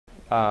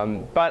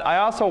But I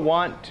also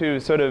want to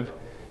sort of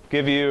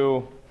give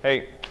you,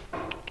 hey,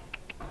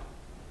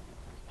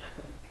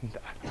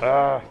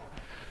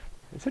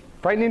 is it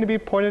frightening to be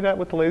pointed at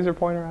with the laser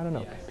pointer? I don't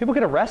know. People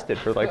get arrested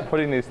for like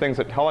putting these things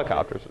at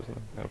helicopters or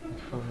something.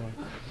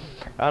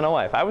 I don't know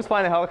why. If I was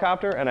flying a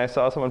helicopter and I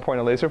saw someone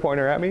point a laser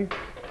pointer at me,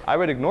 I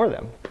would ignore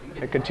them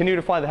and continue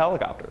to fly the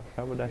helicopter.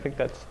 I think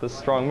that's the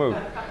strong move.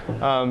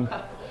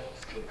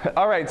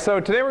 All right, so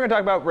today we're going to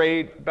talk about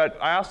RAID, but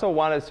I also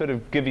want to sort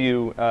of give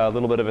you a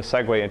little bit of a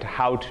segue into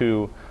how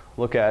to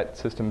look at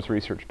systems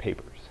research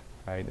papers.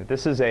 Right?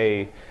 This is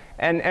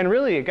and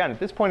really, again, at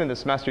this point in the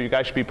semester, you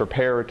guys should be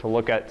prepared to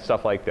look at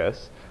stuff like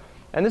this.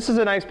 And this is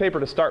a nice paper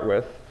to start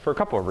with for a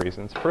couple of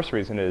reasons. First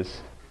reason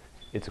is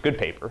it's a good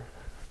paper.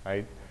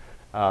 Right?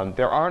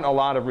 There aren't a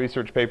lot of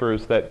research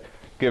papers that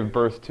give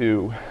birth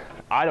to,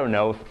 I don't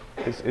know,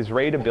 is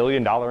RAID $1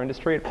 billion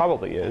industry? It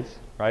probably is,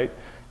 right?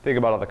 Think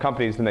about all the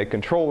companies that make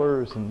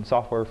controllers and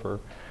software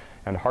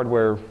and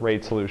hardware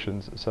RAID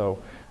solutions.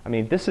 So, I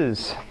mean, this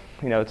is,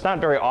 it's not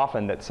very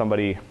often that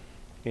somebody,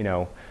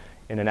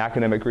 in an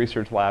academic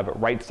research lab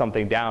writes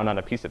something down on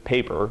a piece of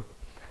paper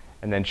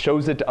and then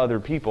shows it to other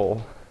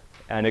people,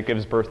 and it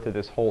gives birth to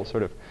this whole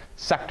sort of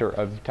sector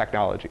of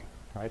technology,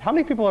 right? How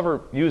many people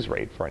ever use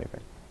RAID for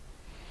anything?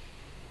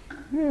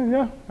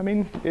 Yeah. I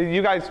mean,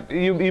 you guys,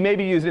 you may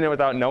be using it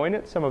without knowing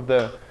it. Some of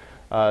the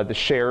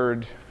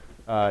shared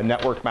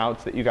network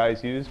mounts that you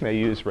guys use may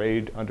use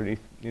RAID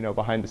underneath,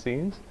 behind the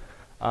scenes.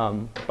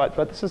 But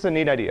this is a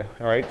neat idea,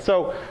 all right?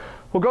 So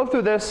we'll go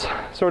through this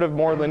sort of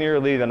more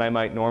linearly than I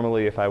might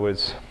normally if I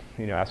was,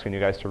 asking you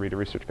guys to read a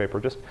research paper.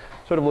 Just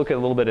sort of look at a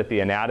little bit at the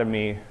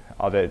anatomy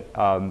of it.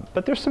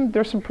 But there's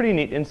some pretty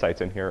neat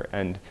insights in here,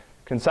 and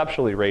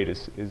conceptually, RAID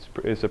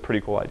is a pretty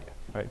cool idea,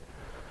 right?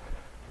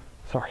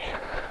 Sorry.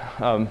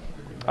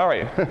 All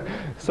right.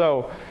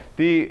 So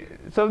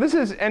this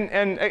is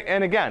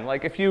and again,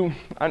 like if you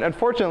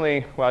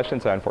unfortunately, well, I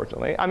shouldn't say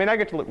unfortunately. I mean, I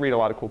get to read a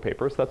lot of cool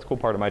papers. That's a cool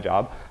part of my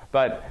job.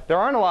 But there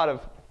aren't a lot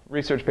of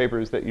research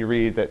papers that you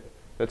read that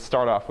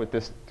start off with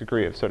this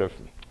degree of sort of,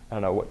 I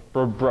don't know, what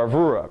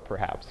bravura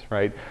perhaps,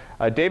 right?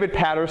 David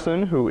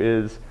Patterson, who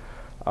is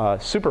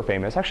super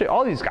famous. Actually,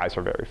 all these guys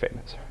are very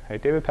famous.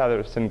 Right? David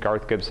Patterson,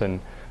 Garth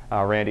Gibson,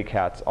 Randy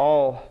Katz,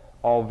 all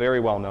very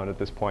well known at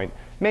this point.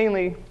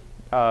 Mainly,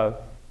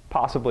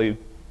 possibly,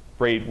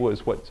 RAID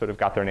was what sort of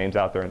got their names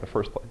out there in the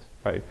first place,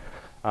 right?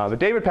 But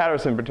David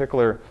Patterson in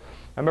particular,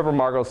 I remember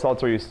Margot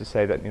Seltzer used to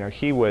say that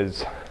he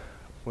was,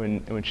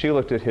 when she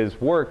looked at his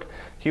work,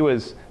 he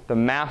was the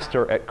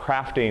master at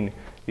crafting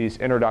these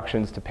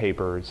introductions to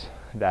papers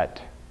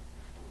that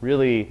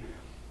really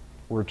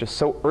were just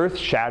so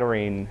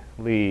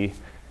earth-shatteringly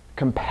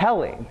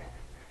compelling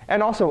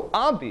and also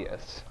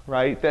obvious,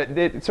 right? That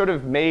it sort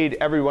of made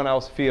everyone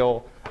else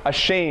feel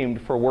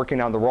ashamed for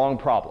working on the wrong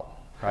problem,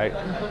 right?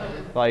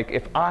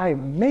 Like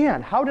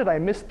man, how did I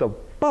miss the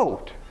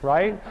boat,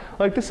 right?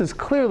 Like this is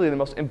clearly the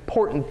most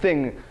important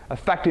thing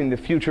affecting the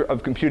future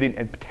of computing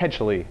and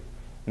potentially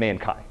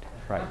mankind,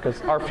 right?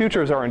 Because our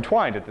futures are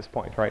entwined at this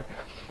point, right?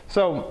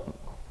 So,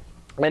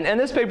 and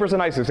this paper is a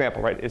nice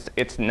example, right?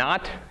 It's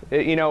not,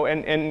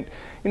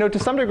 to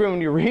some degree when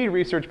you read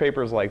research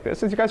papers like this,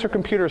 since you guys are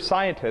computer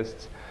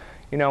scientists,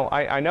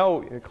 I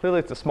know clearly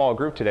it's a small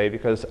group today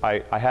because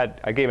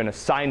I gave an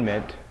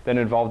assignment that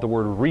involved the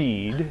word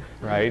read,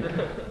 right?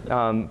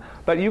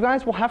 But you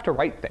guys will have to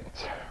write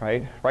things,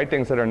 right? Write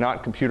things that are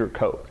not computer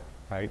code,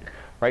 right?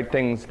 Write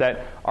things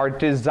that are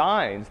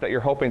designs that you're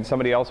hoping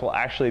somebody else will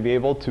actually be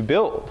able to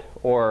build,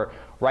 or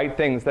write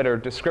things that are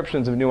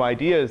descriptions of new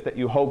ideas that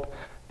you hope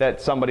that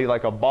somebody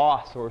like a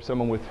boss or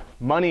someone with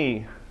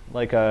money,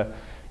 like an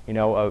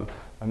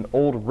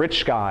old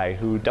rich guy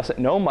who doesn't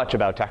know much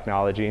about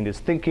technology and is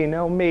thinking,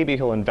 maybe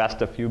he'll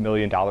invest a few $1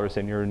 million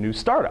in your new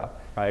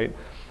startup, right?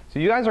 So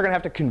you guys are going to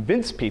have to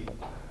convince people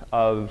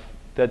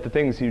that the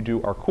things you do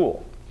are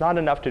cool. Not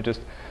enough to just,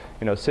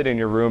 sit in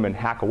your room and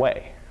hack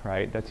away,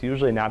 right? That's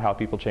usually not how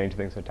people change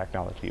things in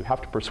technology. You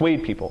have to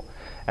persuade people,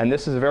 and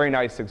this is a very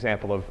nice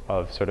example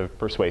of sort of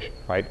persuasion,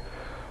 right?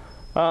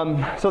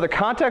 So the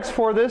context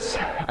for this,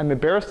 I'm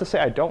embarrassed to say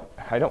I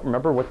don't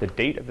remember what the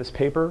date of this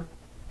paper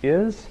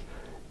is.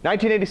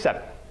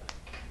 1987.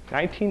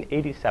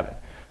 1987.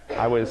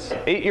 I was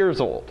 8 years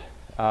old.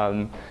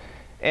 And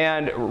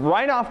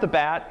right off the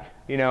bat,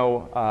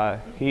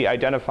 he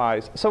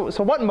identifies, so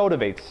what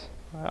motivates,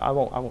 I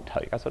won't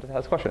tell you guys what to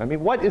ask the question. I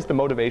mean, what is the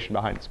motivation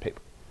behind this paper?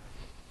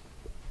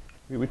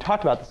 We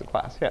talked about this in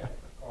class, yeah.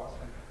 Cost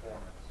and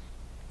performance.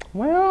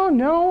 Well,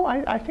 no,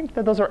 I think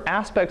that those are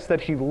aspects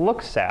that he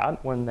looks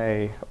at when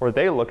they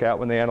look at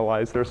when they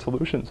analyze their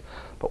solutions.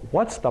 But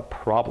what's the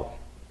problem?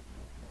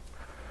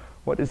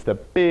 What is the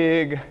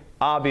big,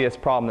 obvious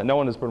problem that no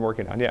one has been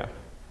working on? Yeah.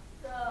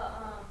 The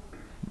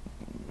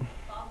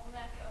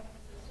bottleneck of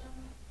the system.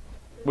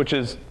 Which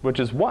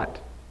is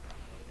what?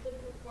 The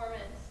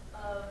performance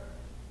of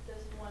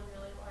this one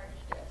really large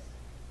disk.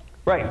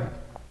 Right.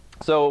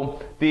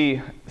 So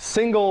the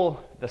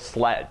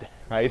sled,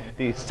 right?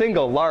 The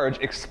single large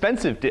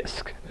expensive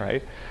disk,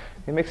 right?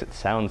 It makes it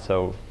sound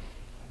so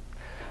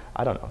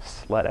I don't know,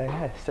 sled.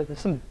 There's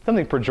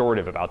something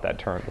pejorative about that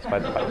term,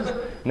 despite the fact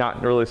it's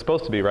not really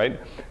supposed to be, right?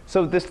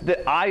 So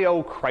the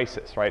I/O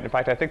crisis, right? In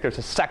fact, I think there's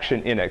a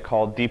section in it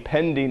called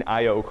Depending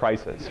I/O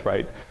Crisis,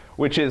 right?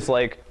 Which is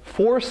like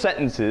 4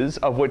 sentences,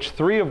 of which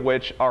 3 of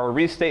which are a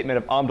restatement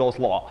of Amdahl's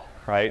law,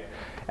 right?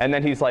 And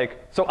then he's like,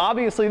 so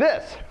obviously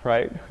this,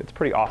 right? It's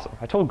pretty awesome.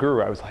 I told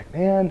Guru, I was like,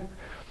 man,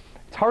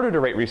 it's harder to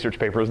write research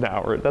papers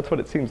now, or that's what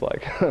it seems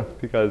like.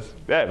 Because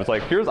yeah, it was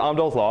like, here's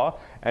Amdahl's law,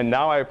 and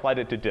now I applied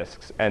it to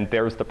disks, and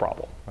there's the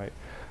problem, right?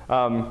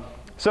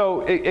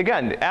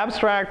 Again,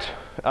 abstract,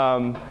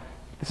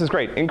 this is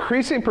great.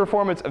 Increasing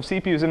performance of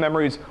CPUs and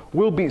memories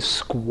will be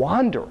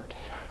squandered,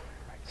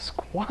 right?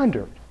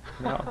 Squandered.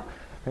 No.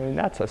 I mean,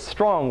 that's a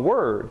strong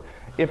word,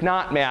 if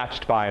not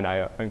matched by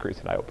an increase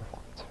in I/O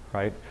performance,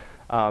 right?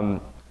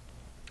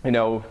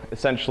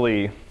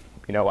 Essentially,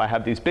 I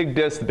have these big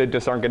disks. The big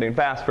disks aren't getting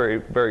fast very,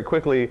 very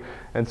quickly,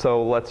 and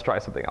so let's try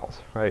something else,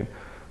 right?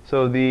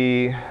 So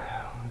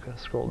I'm gonna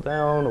scroll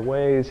down a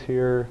ways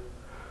here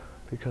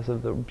because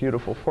of the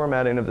beautiful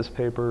formatting of this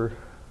paper.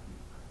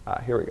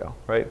 Here we go,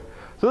 right?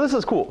 So this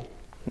is cool.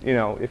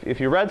 If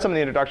you read some of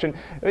the introduction,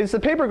 as the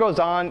paper goes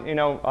on,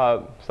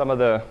 some of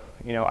the,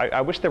 I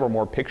wish there were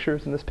more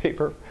pictures in this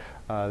paper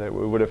that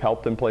would have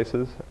helped in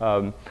places.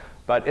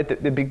 But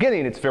at the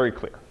beginning, it's very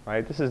clear,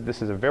 right? This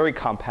is a very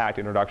compact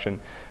introduction.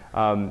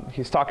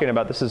 He's talking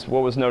about, this is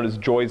what was known as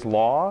Joy's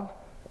law,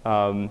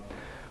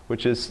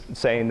 which is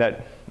saying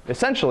that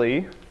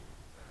essentially,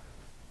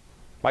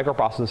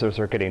 microprocessors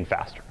are getting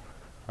faster,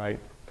 right?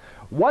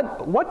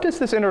 What does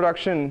this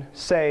introduction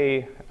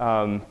say?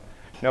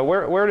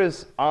 Where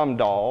does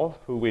Amdahl,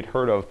 who we'd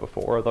heard of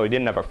before, although he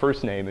didn't have a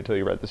first name until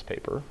you read this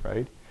paper,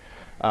 right?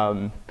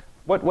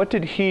 What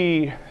did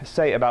he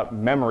say about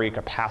memory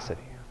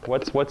capacity?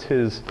 What's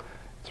his,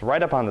 it's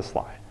right up on the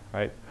slide,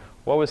 right?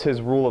 What was his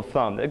rule of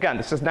thumb? Again,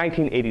 this is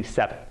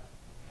 1987,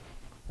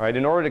 right?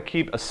 In order to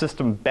keep a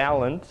system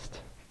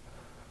balanced,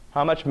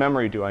 how much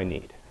memory do I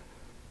need?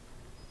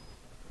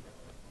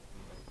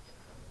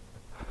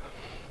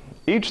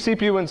 Each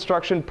CPU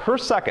instruction per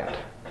second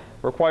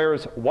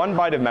requires 1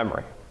 byte of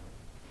memory.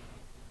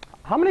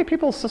 How many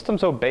people's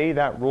systems obey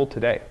that rule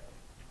today?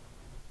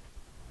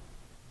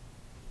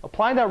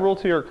 Apply that rule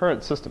to your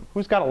current system.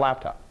 Who's got a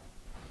laptop?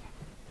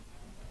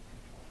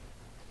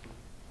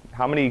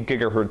 How many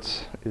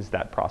gigahertz is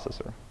that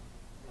processor?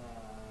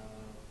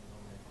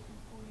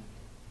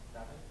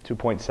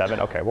 2.7.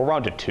 OK, we'll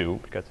round to 2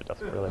 because it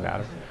doesn't really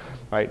matter.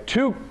 Right?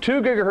 2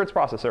 gigahertz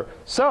processor.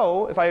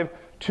 So if I have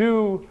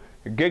 2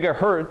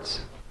 gigahertz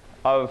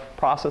of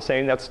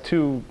processing, that's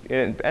 2,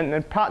 and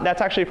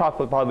that's actually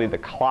probably the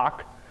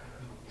clock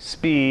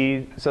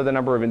speed. So the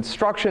number of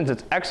instructions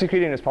it's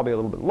executing is probably a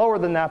little bit lower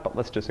than that, but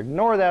let's just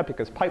ignore that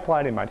because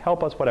pipelining might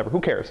help us, whatever, who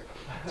cares?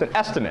 It's an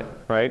estimate,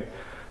 right?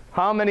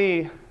 How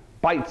many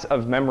bytes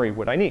of memory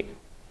would I need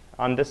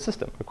on this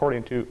system,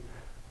 according to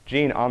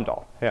Gene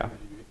Amdahl? Yeah.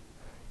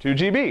 2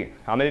 GB.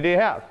 How many do you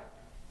have?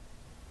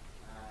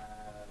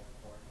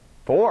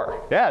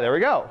 4. Yeah, there we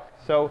go.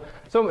 So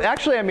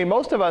actually, I mean,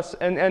 most of us,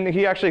 and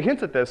he actually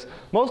hints at this,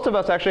 most of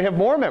us actually have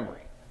more memory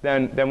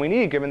than we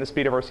need given the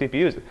speed of our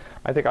CPUs.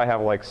 I think I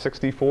have like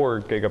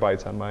 64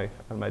 gigabytes on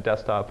my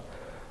desktop.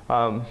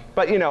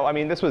 But I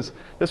mean, this was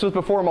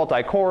before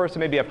multi-core, so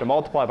maybe you have to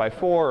multiply by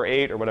 4 or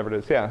 8 or whatever it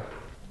is. Yeah.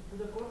 Do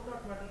the cores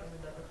not matter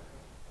in that?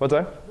 What's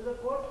that? Do the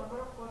cores,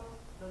 number of cores,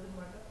 does it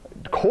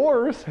matter?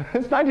 Cores?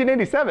 It's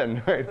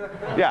 1987, right?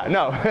 Yeah,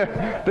 no.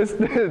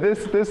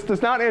 this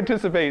does not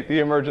anticipate the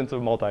emergence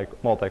of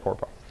multi-core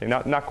processing.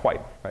 Not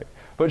quite, right?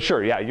 But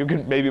sure, yeah, you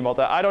can maybe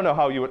I don't know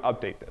how you would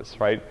update this,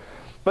 right?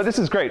 But this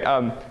is great.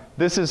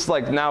 This is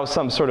like now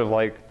some sort of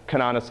like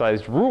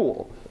canonicized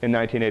rule in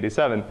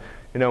 1987.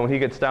 When he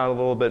gets down a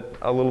little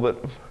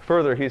bit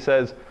further, he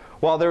says,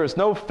 well, there is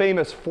no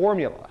famous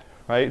formula,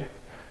 right?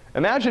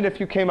 Imagine if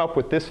you came up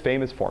with this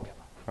famous formula,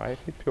 right?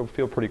 You'd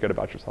feel pretty good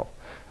about yourself.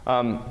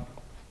 And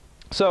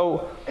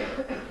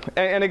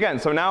again,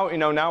 so now,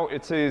 now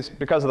it says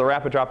because of the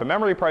rapid drop in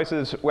memory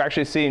prices, we're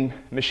actually seeing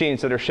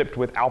machines that are shipped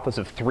with alphas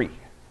of 3,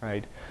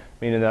 right?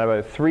 Meaning that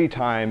about 3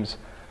 times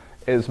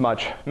as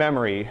much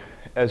memory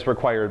as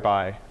required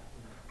by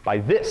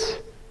this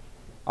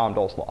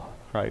Amdahl's law,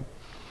 right?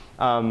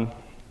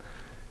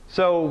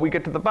 So we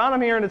get to the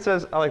bottom here, and it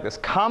says, I like this,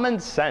 common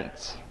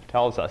sense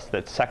tells us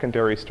that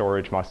secondary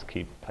storage must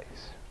keep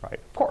pace, right?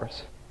 Of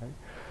course.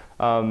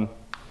 Right?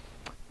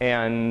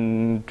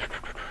 And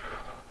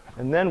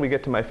then we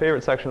get to my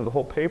favorite section of the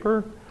whole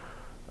paper.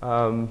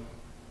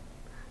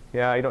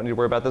 Yeah, you don't need to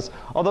worry about this.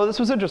 Although this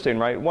was interesting,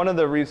 right? One of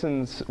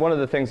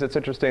the things that's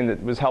interesting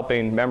that was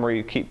helping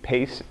memory keep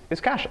pace is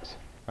caches,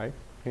 right?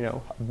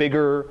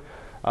 Bigger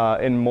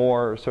and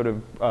more sort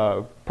of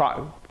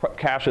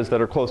caches that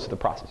are close to the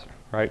processor,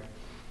 right?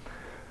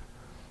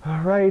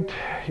 All right,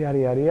 yada,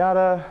 yada,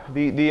 yada.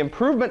 The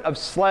improvement of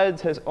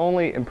sleds has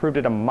only improved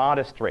at a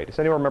modest rate. Does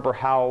anyone remember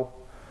how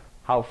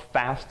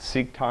fast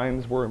seek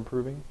times were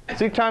improving?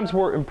 Seek times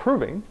were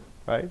improving,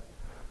 right?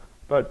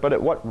 But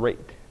at what rate?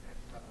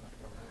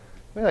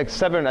 like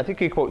 7, I think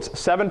he quotes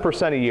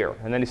 7% a year.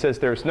 And then he says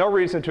there's no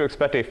reason to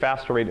expect a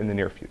faster rate in the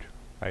near future,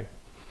 right?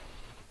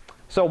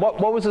 So what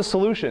was the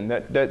solution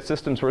that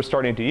systems were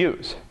starting to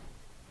use?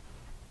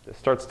 This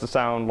starts to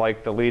sound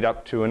like the lead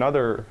up to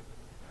another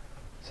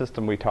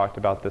system we talked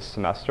about this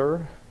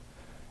semester.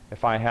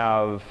 If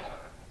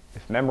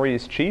memory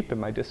is cheap and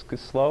my disk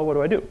is slow, what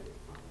do I do?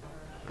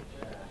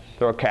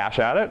 Throw a cache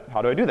at it.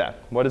 How do I do that?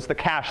 What is the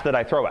cache that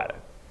I throw at it?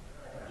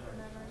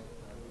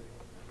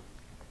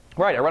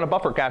 Right, I run a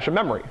buffer cache of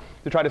memory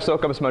to try to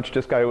soak up as much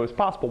disk I/O as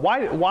possible.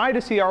 Why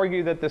does he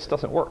argue that this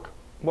doesn't work?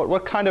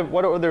 What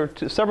are there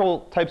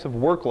several types of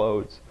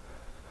workloads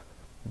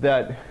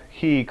that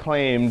he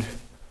claimed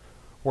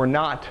were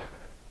not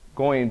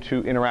going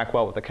to interact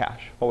well with the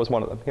cache? What was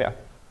one of them? Yeah.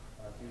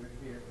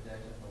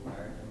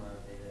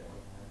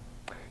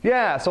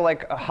 Yeah, so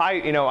like a high,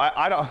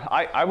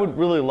 I would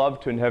really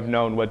love to have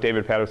known what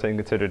David Patterson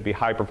considered to be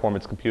high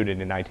performance computing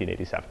in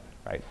 1987,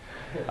 right?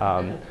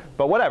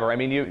 But whatever, I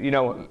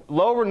mean,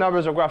 lower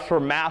numbers of graphs for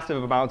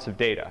massive amounts of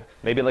data,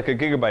 maybe like a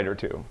gigabyte or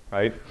two,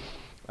 right?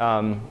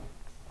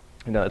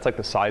 It's like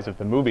the size of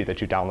the movie that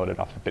you downloaded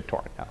off of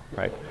BitTorrent now,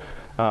 right?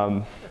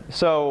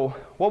 So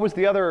what's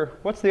the other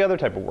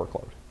type of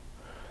workload?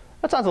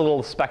 That sounds a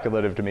little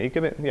speculative to me.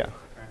 Give it, yeah.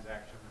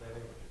 Transaction data,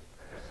 which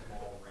is a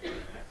small range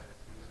of access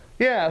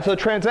to. Yeah, so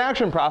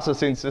transaction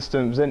processing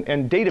systems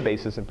and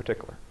databases in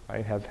particular,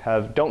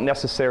 right, don't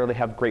necessarily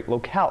have great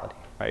locality,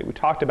 right? We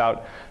talked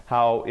about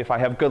how if I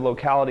have good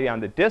locality on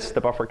the disk,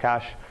 the buffer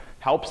cache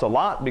helps a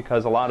lot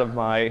because a lot of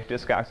my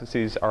disk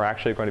accesses are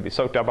actually going to be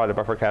soaked up by the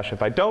buffer cache.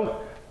 If I don't,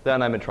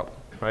 then I'm in trouble,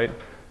 right?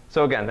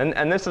 So again,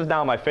 and this is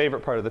now my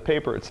favorite part of the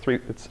paper.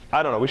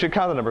 I don't know, we should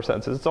count the number of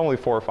sentences. It's only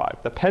 4 or 5.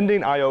 The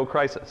pending I/O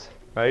crisis,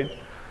 right?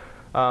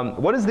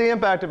 What is the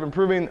impact of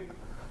improving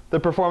the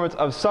performance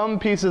of some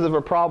pieces of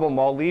a problem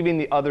while leaving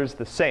the others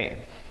the same?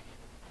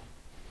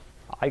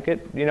 I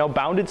get,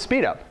 bounded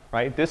speed up,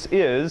 right? This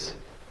is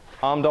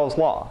Amdahl's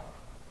law,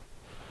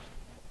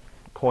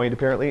 coined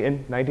apparently in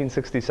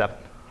 1967,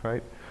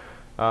 right?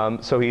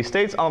 So he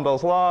states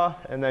Amdahl's law,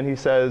 and then he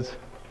says,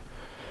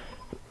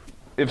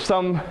 if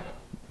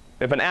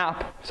an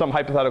app, some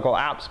hypothetical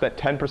app, spent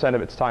 10%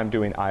 of its time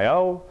doing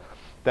I/O,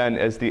 then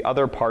as the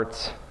other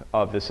parts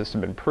of the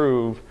system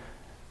improve,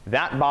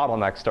 that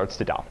bottleneck starts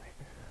to dominate,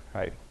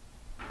 right?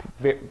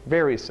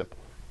 Very simple,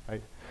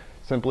 right?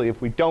 Simply,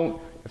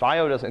 if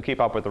I/O doesn't keep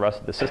up with the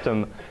rest of the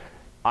system,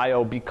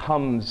 I/O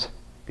becomes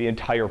the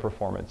entire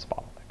performance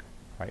bottleneck,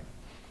 right?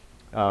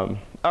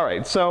 All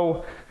right,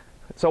 so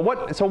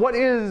what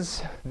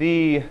is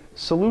the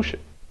solution?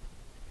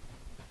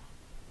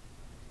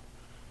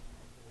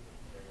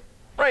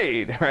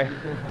 RAID, right?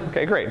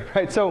 Okay, great,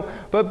 right? So,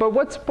 but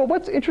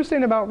what's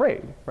interesting about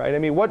RAID, right? I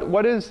mean,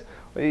 what is,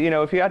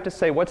 if you had to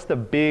say what's the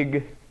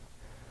big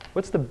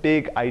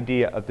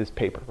idea of this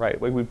paper,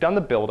 right? We've done the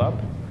build-up.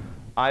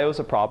 I/O's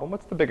a problem.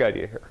 What's the big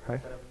idea here, right?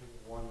 Instead of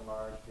one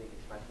large, big,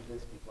 expensive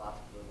disk, be lots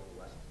of little,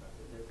 less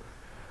expensive disks.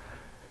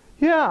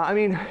 Yeah, I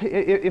mean,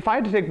 if I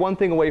had to take one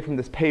thing away from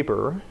this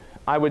paper,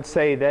 I would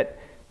say that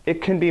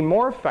it can be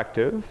more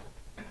effective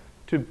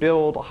to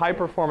build a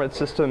high-performance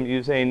system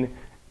using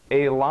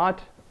a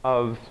lot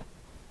of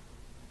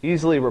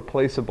easily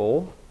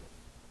replaceable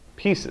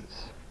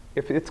pieces.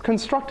 If it's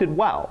constructed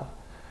well,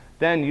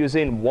 then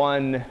using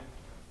one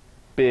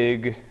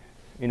big,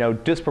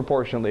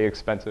 disproportionately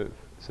expensive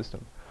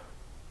system.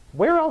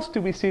 Where else do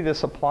we see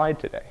this applied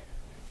today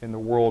in the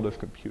world of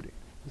computing?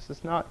 This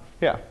is not,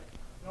 yeah.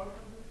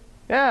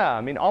 Yeah,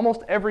 I mean,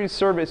 almost every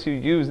service you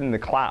use in the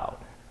cloud,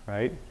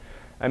 right?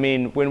 I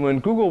mean, when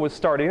Google was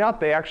starting out,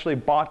 they actually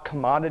bought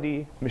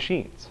commodity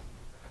machines.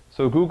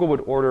 So Google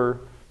would order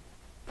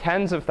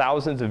tens of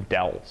thousands of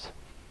Dells,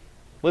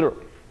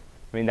 literally.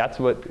 I mean, that's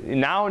what,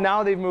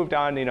 now they've moved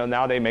on,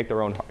 now they make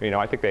their own,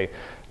 I think they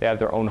have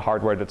their own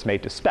hardware that's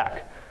made to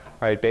spec,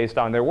 right, based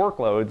on their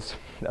workloads.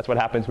 That's what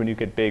happens when you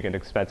get big and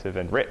expensive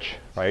and rich,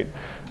 right?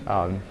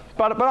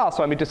 But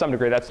also, I mean, to some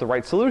degree, that's the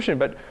right solution.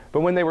 But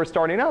when they were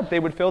starting out, they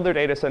would fill their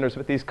data centers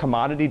with these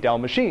commodity Dell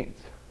machines,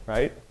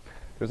 right?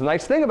 There's a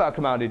nice thing about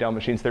commodity Dell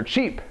machines. They're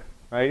cheap,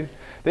 right?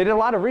 They did a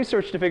lot of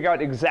research to figure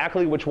out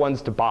exactly which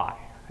ones to buy,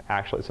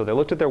 actually. So they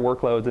looked at their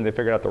workloads and they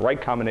figured out the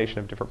right combination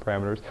of different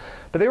parameters.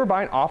 But they were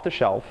buying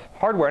off-the-shelf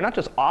hardware, not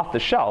just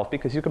off-the-shelf,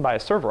 because you can buy a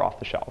server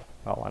off-the-shelf.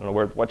 Well, I don't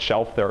know what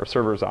shelf there are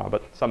servers on,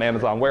 but some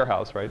Amazon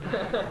warehouse, right?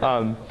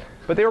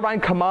 But they were buying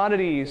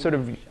commodity sort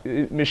of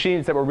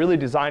machines that were really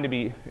designed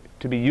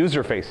to be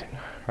user-facing,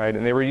 right?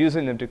 And they were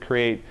using them to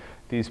create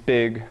these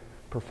big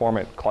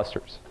performant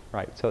clusters,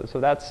 right? So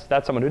that's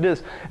someone who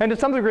does. And to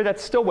some degree,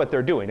 that's still what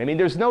they're doing. I mean,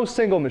 there's no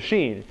single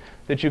machine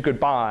that you could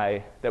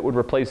buy that would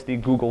replace the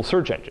Google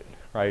search engine,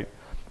 right?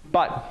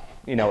 But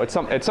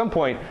at some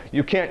point,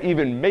 you can't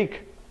even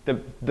make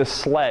the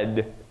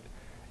sled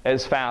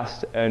as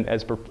fast and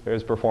as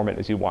performant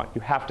as you want.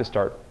 You have to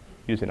start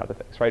using other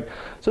things, right?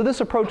 So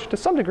this approach, to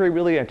some degree,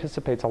 really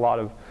anticipates a lot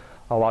of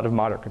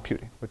modern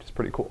computing, which is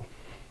pretty cool.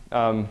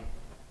 All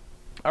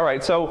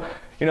right, so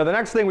the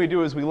next thing we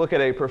do is we look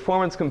at a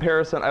performance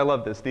comparison. I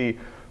love this, the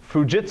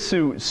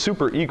Fujitsu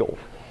Super Eagle.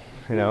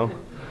 you know.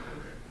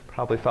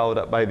 Probably followed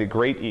up by the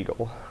great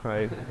eagle,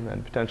 right? And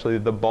then potentially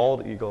the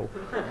bald eagle.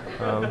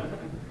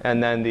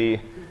 And then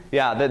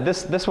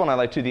this one I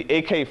like too, the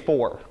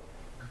AK-4,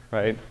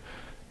 right?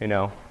 You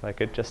know,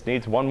 like it just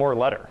needs one more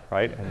letter,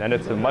 right? And then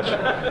it's a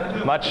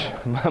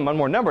one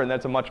more number, and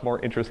that's a much more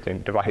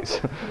interesting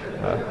device,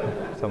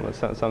 some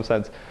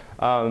sense.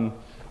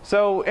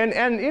 So,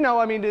 you know,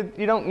 I mean,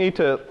 you don't need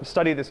to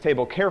study this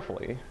table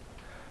carefully,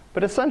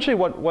 but essentially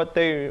what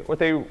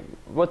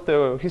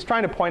he's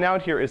trying to point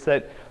out here is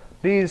that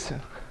these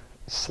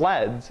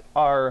sleds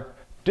are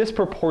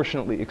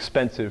disproportionately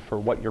expensive for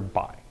what you're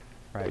buying,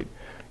 right?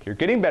 You're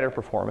getting better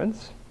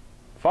performance,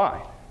 fine.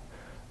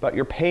 But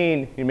you're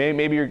paying,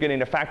 maybe you're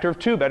getting a factor of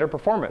 2 better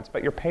performance,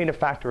 but you're paying a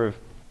factor of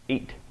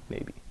 8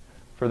 maybe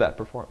for that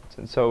performance.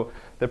 And so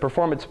the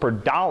performance per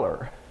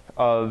dollar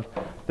of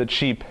the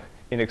cheap,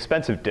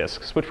 inexpensive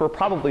disks, which were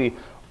probably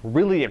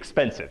really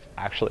expensive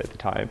actually at the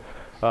time,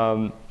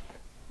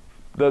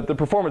 the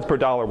performance per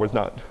dollar was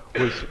not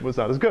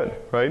as good,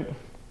 right?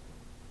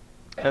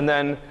 And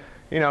then,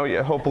 you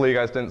know, hopefully you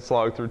guys didn't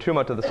slog through too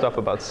much of the stuff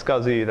about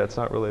SCSI. That's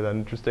not really that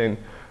interesting,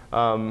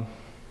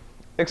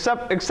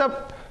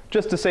 except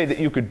just to say that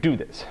you could do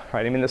this,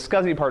 right? I mean, the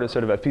SCSI part is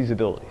sort of a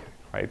feasibility,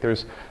 right?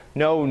 There's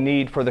no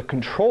need for the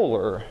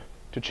controller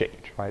to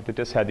change, right? The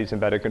disk had these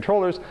embedded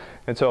controllers,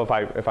 and so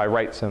if I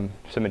write some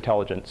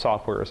intelligent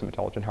software or some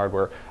intelligent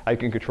hardware, I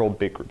can control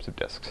big groups of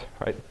disks,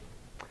 right?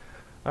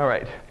 All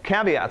right,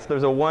 caveats.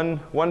 There's a one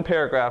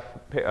paragraph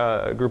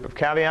group of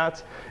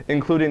caveats,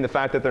 including the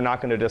fact that they're not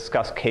going to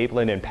discuss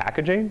cabling and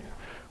packaging,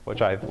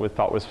 which I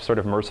thought was sort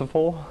of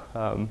merciful.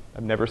 I've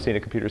never seen a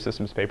computer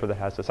systems paper that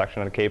has a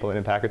section on cabling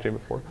and packaging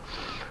before.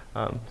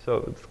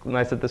 So it's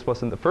nice that this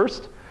wasn't the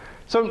first.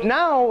 So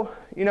now,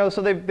 you know,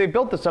 so they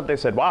built this up. They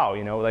said, wow,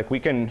 you know, like we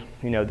can,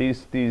 you know,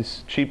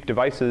 these cheap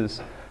devices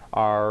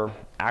are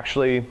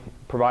actually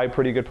provide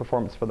pretty good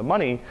performance for the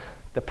money.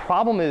 The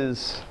problem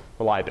is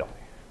reliability.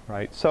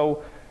 Right?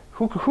 So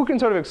who can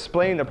sort of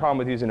explain the problem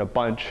with using a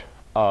bunch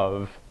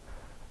of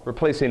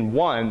replacing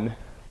one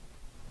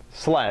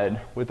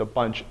sled with a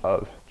bunch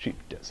of cheap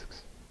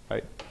disks,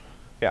 right?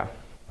 Yeah.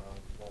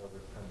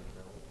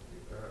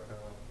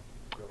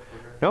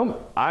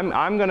 No,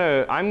 I'm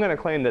gonna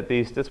claim that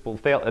these disks will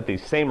fail at the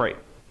same rate,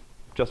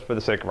 just for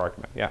the sake of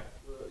argument. Yeah.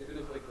 Even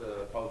if like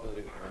the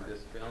probability of one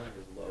disk failing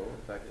is low,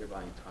 the fact that you're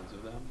buying tons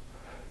of them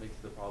makes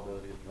the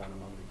probability of one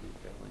among the group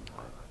failing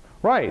high.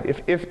 Right.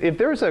 If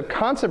there's a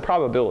constant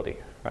probability,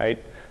 right,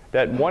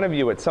 that one of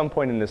you at some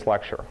point in this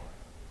lecture,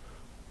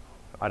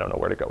 I don't know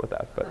where to go with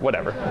that, but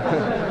whatever.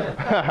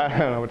 I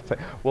don't know what to say.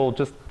 Will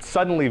just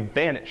suddenly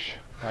vanish,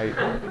 right?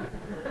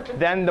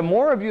 Then the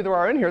more of you there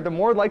are in here, the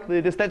more likely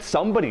it is that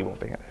somebody will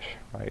vanish,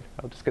 right?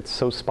 They'll just get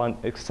so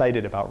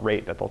excited about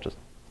rate that they'll just,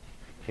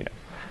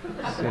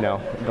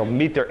 they'll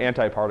meet their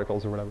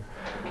antiparticles or whatever.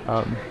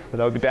 But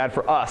that would be bad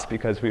for us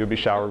because we would be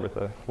showered with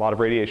a lot of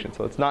radiation.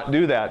 So let's not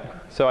do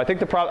that. So I think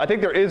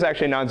there is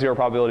actually a non-zero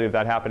probability of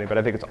that happening, but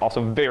I think it's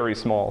also very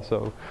small.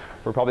 So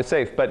we're probably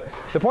safe. But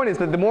the point is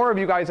that the more of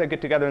you guys that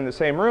get together in the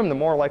same room, the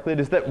more likely it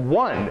is that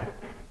one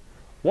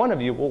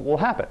of you will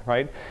happen,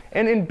 right?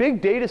 And in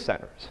big data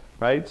centers,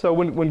 right? So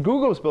when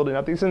Google's building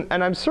up these, and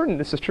I'm certain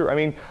this is true. I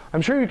mean,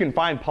 I'm sure you can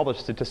find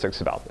published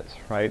statistics about this,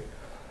 right?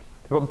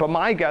 But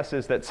my guess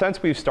is that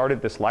since we've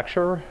started this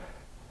lecture,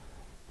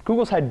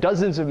 Google's had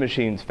dozens of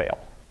machines fail,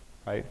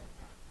 right?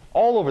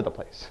 All over the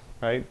place,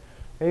 right?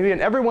 Maybe in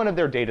every one of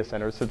their data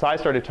centers, since I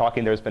started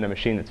talking, there's been a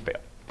machine that's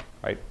failed,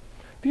 right?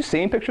 Have you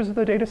seen pictures of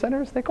the data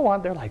centers? They go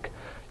on, they're like,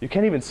 you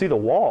can't even see the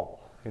wall,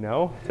 you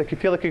know? It's like you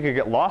feel like you could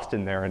get lost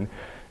in there and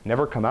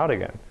never come out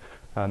again.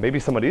 Maybe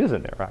somebody is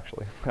in there,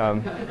 actually.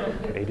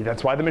 Maybe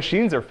that's why the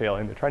machines are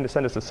failing. They're trying to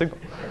send us a signal.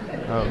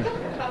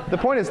 The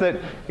point is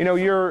that,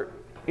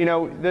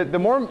 the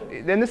more,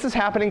 and this is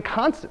happening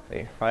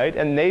constantly, right?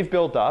 And they've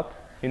built up,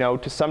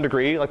 to some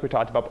degree, like we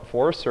talked about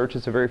before, search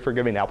is a very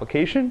forgiving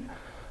application,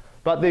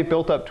 but they've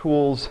built up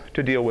tools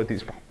to deal with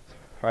these problems,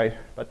 right?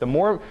 But the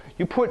more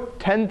you put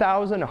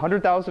 10,000,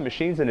 100,000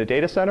 machines in a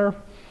data center,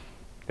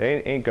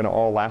 they ain't gonna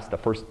all last the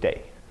first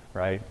day,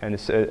 right?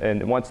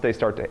 And once they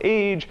start to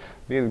age,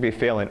 they'll be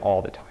failing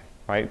all the time,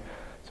 right?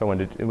 So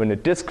when a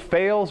disk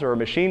fails or a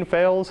machine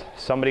fails,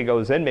 somebody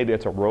goes in, maybe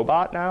it's a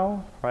robot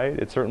now, right?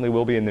 It certainly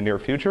will be in the near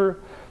future.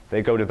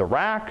 They go to the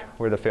rack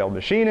where the failed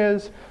machine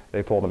is,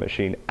 they pull the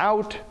machine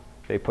out,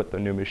 they put the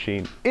new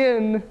machine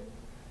in,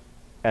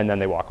 and then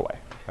they walk away,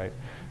 right?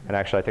 And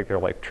actually I think they're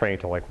like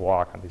trained to like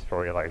walk on these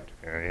very like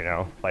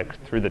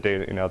through the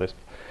data,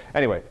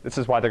 anyway, this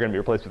is why they're gonna be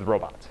replaced with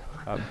robots.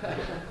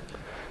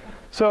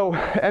 So,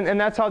 and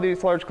that's how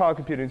these large cloud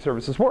computing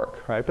services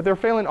work, right? But they're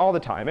failing all the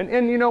time.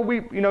 And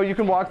you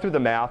can walk through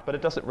the math, but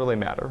it doesn't really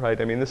matter, right?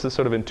 I mean, this is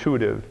sort of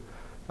intuitive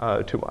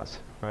to us,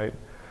 right?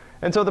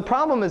 And so the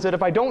problem is that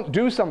if I don't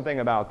do something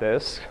about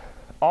this,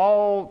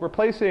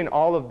 replacing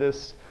all of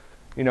this,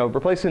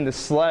 replacing this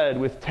sled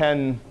with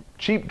 10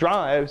 cheap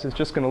drives is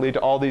just going to lead to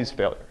all these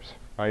failures,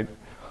 right?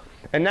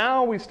 And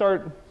now we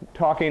start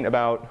talking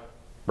about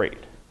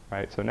RAID,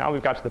 right? So now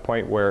we've got to the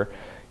point where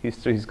he's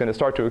going to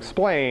start to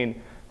explain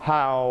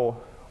how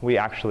we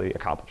actually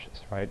accomplish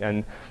this, right?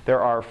 And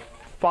there are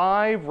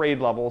 5 RAID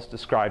levels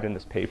described in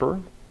this paper.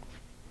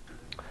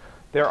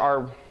 There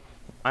are,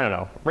 I don't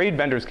know, RAID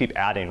vendors keep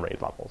adding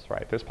RAID levels,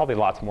 right? There's probably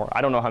lots more.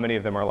 I don't know how many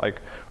of them are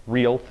like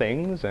real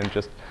things and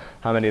just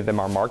how many of them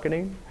are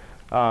marketing.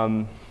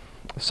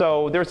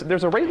 So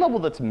there's a RAID level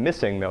that's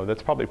missing, though,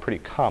 that's probably pretty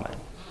common.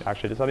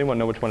 Actually, does anyone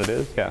know which one it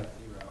is? Yeah. 0.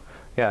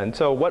 Yeah, and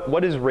so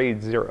what is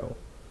RAID 0?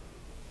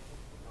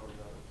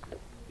 Is it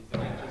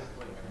like just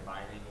like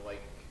combining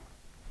like,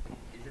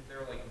 isn't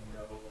there like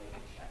no like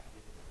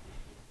check-ins,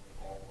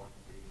 like all one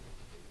big?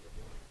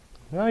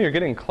 No, you're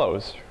getting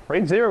close.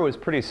 RAID 0 is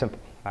pretty simple,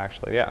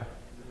 actually, yeah.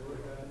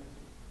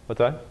 What's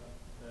that?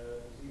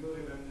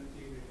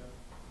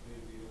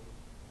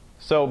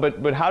 So,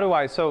 but how do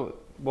I, so,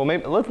 well,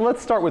 maybe,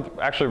 let's start with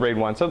actually RAID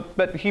 1. So,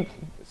 in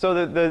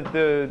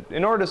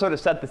order to sort of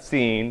set the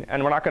scene,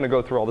 and we're not going to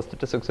go through all the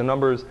statistics and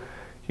numbers,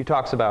 he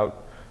talks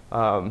about,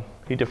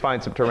 he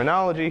defines some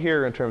terminology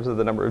here in terms of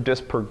the number of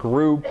disks per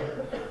group,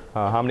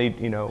 how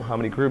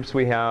many groups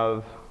we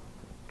have,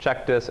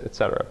 check disks, et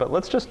cetera. But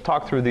let's just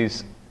talk through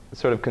these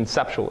sort of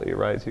conceptually,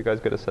 right? So you guys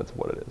get a sense of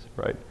what it is,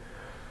 right?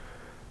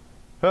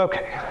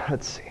 Okay,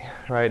 let's see,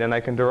 right? And I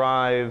can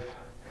derive,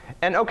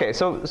 and okay,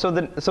 so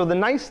the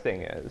nice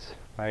thing is,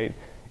 right?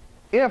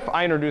 If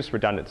I introduce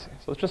redundancy,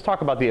 so let's just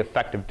talk about the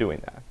effect of doing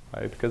that,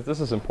 right? Because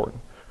this is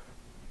important.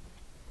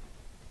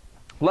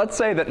 Let's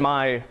say that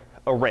my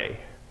array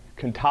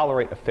can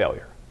tolerate a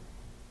failure,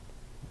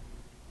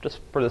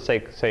 just for the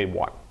sake, say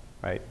 1,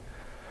 right?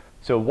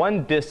 So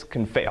 1 disk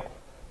can fail.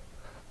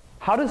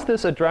 How does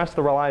this address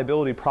the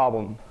reliability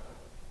problem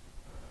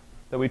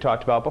that we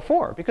talked about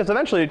before? Because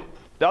eventually,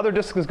 the other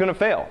disk is going to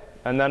fail,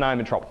 and then I'm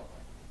in trouble.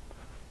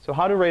 So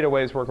how do RAID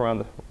arrays work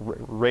around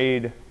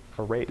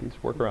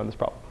work around this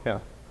problem? Yeah.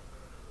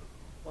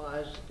 Well, I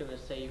was just going to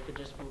say you could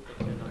just move it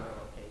to another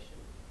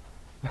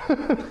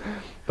location.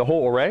 The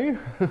whole array?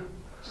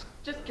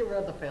 Just get rid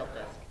of the failed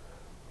disk.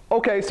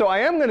 Okay, so I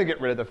am going to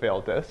get rid of the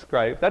failed disk,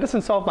 right? That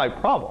doesn't solve my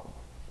problem.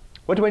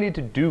 What do I need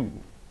to do?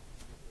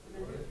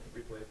 Replace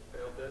the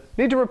failed disk.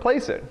 Need to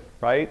replace it,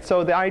 right?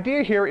 So the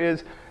idea here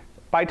is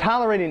by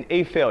tolerating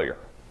a failure,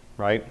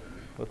 right?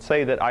 Let's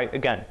say that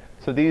again,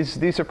 so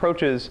these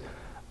approaches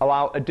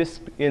allow a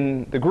disk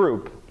in the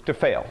group to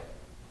fail.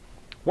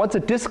 Once a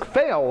disk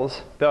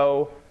fails,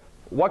 though,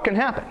 what can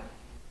happen?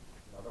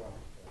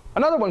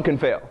 Another one can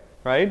fail,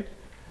 right?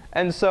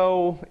 And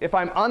so if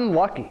I'm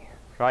unlucky,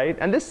 right?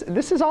 And this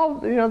is all,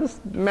 this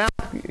math,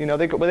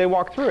 they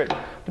walk through it.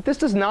 But this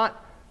does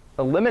not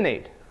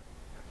eliminate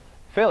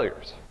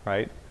failures,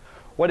 right?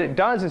 What it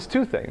does is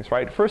 2 things,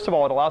 right? First of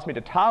all, it allows me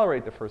to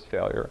tolerate the first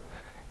failure.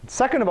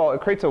 Second of all,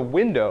 it creates a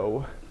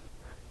window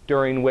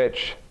during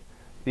which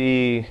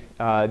the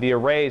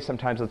array,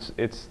 sometimes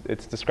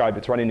it's described,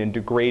 it's running in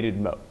degraded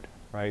mode,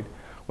 right?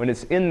 When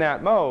it's in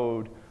that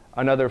mode,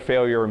 another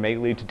failure may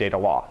lead to data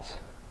loss.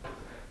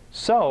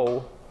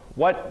 So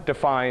what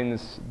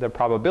defines the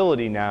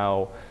probability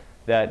now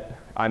that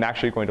I'm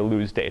actually going to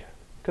lose data?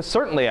 Because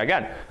certainly,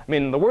 again, I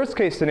mean, the worst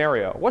case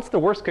scenario, what's the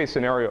worst case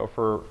scenario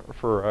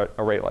for an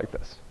array like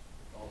this?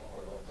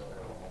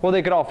 Well,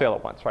 they could all fail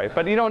at once, right?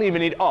 But you don't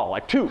even need all,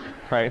 like 2,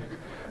 right?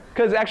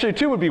 Because actually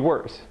 2 would be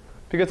worse.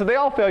 Because if they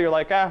all fail, you're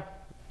like,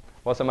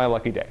 wasn't my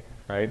lucky day,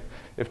 right?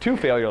 If 2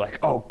 fail, you're like,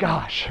 oh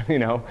gosh,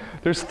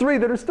 there's 3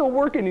 that are still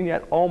working, and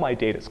yet all my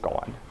data's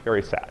gone.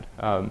 Very sad.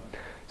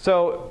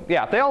 So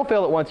yeah, if they all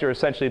fail at once, you're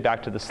essentially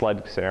back to the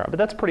sled scenario. But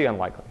that's pretty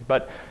unlikely.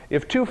 But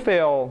if 2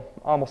 fail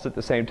almost at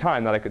the same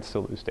time, then I could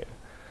still lose data.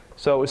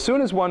 So as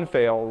soon as 1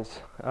 fails,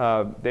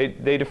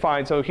 they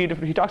define, so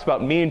he talks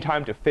about mean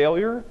time to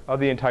failure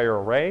of the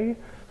entire array.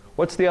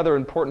 What's the other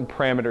important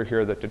parameter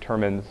here that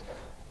determines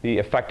the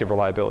effective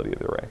reliability of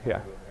the array? Yeah.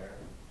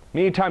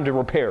 Mean time to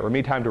repair or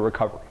mean time to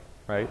recovery,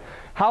 right?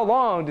 How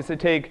long does it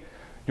take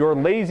your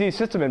lazy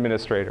system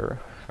administrator,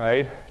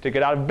 right, to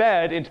get out of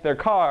bed, into their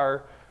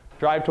car,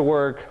 drive to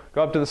work,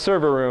 go up to the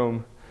server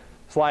room,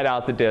 slide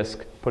out the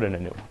disk, put in a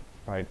new one,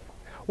 right?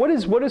 What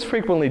is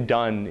frequently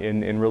done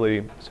in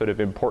really sort of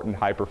important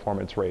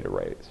high-performance RAID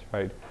arrays,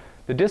 right?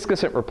 The disk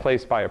isn't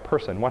replaced by a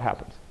person. What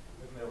happens?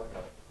 Isn't there like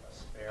a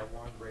spare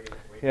one waiting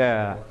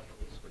Yeah. for it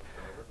to be switched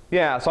over?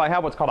 Yeah, so I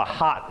have what's called a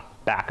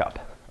hot backup,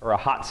 or a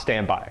hot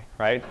standby,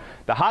 right?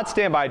 The hot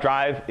standby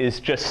drive is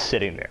just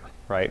sitting there,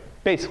 right?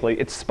 Basically,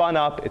 it's spun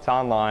up, it's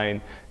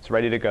online, it's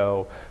ready to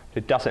go.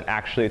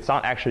 It's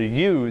not actually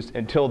used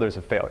until there's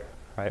a failure,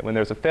 right? When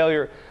there's a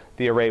failure,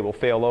 the array will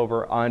fail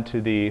over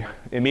onto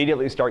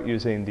immediately start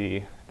using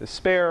the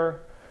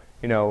spare,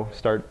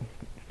 start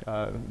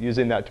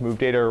using that to move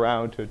data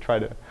around to try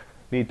to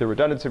meet the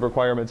redundancy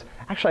requirements.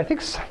 Actually, I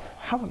think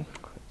I'm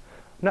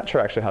not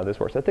sure actually how this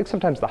works. I think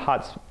sometimes the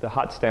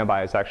hot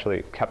standby is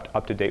actually kept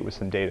up to date with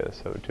some data,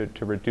 so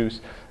to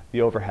reduce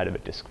the overhead of a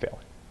disk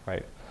failing,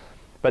 right?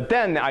 But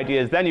then the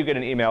idea is then you get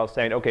an email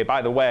saying, okay,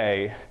 by the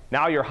way,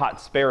 now your hot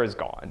spare is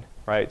gone,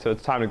 right? So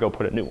it's time to go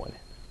put a new one in,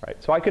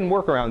 right? So I can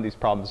work around these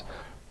problems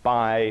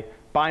by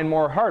buying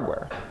more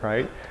hardware,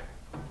 right?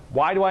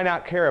 Why do I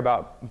not care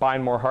about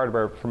buying more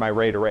hardware for my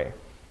RAID array?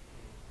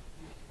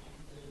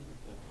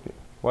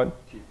 What?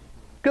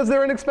 Because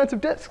they're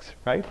inexpensive disks,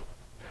 right?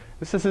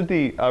 This isn't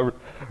the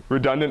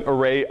redundant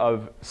array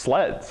of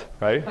sleds,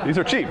 right? These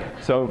are cheap,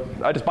 so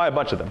I just buy a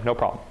bunch of them, no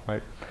problem,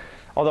 right?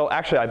 Although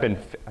actually I've been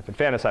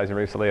fantasizing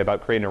recently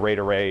about creating a RAID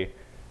array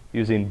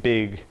using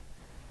big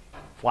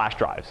flash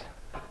drives,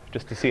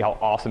 just to see how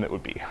awesome it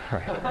would be,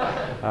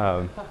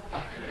 right?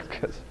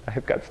 Because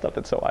I've got stuff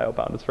that's so I/O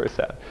bound, it's very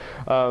sad.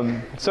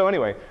 So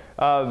anyway,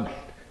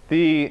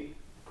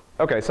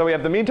 okay, so we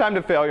have the mean time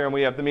to failure and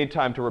we have the mean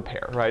time to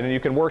repair, right? And you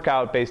can work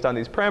out based on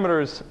these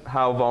parameters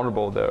how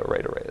vulnerable the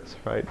RAID array is,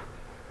 right?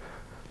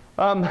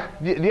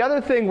 The other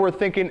thing we're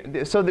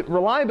thinking, so the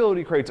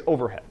reliability creates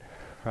overhead,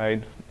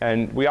 right?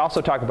 And we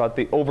also talk about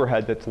the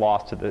overhead that's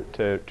lost to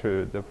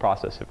the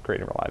process of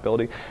creating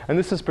reliability. And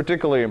this is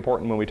particularly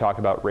important when we talk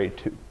about RAID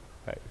 2,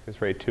 right? Because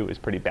RAID 2 is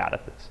pretty bad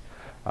at this.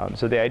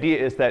 So the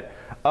idea is that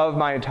of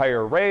my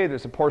entire array,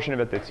 there's a portion of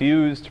it that's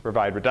used to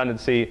provide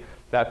redundancy.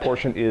 That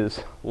portion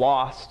is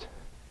lost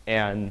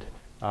and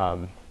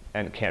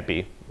can't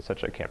be,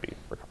 essentially can't be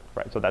recovered,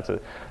 right? So that's a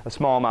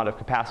small amount of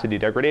capacity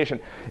degradation.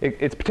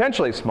 It's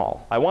potentially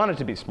small. I want it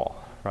to be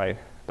small, right?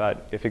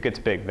 But if it gets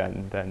big,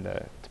 then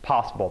it's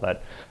possible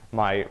that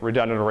my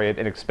redundant array of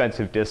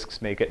inexpensive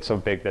disks make it so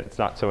big that it's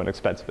not so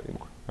inexpensive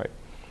anymore, right?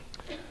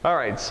 All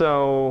right,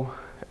 so,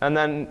 and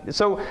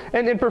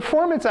in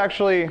performance,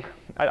 actually,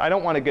 I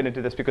don't want to get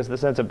into this because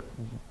this ends up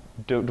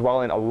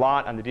dwelling a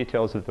lot on the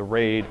details of the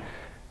RAID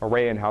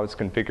array and how it's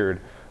configured.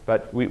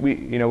 But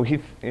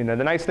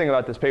the nice thing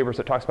about this paper is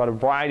it talks about a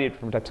variety of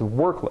different types of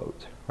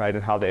workloads, right,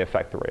 and how they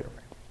affect the RAID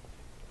array.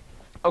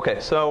 Okay,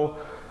 so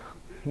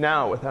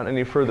now, without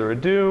any further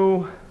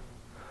ado,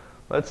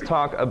 let's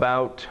talk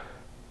about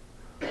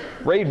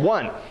RAID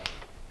 1,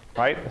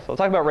 right? So we'll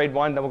talk about RAID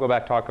 1, then we'll go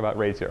back and talk about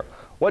RAID 0.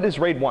 What is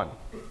RAID 1?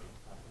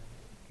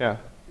 Yeah.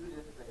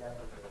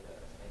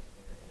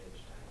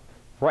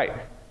 Right.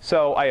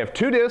 So I have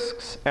 2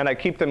 disks, and I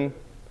keep them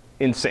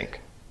in sync,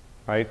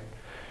 right?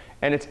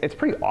 And it's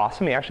pretty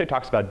awesome. He actually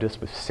talks about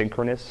disks with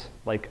synchronous.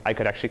 Like, I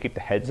could actually keep the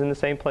heads in the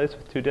same place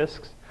with 2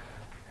 disks.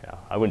 Yeah,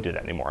 I wouldn't do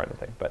that anymore, I don't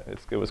think, but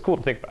it was cool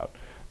to think about.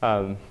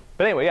 But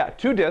anyway, yeah,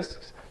 2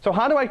 disks. So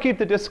how do I keep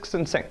the disks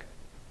in sync?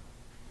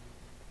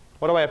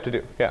 What do I have to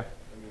do? Yeah.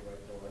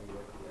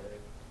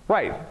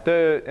 Right.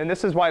 And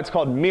this is why it's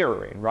called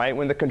mirroring, right?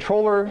 When the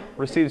controller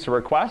receives a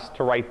request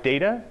to write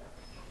data,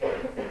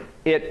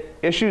 it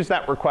issues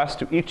that request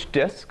to each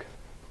disk.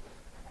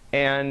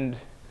 And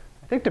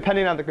I think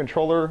depending on the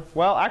controller,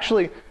 well,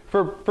 actually,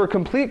 for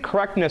complete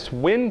correctness,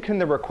 when can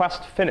the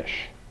request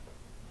finish?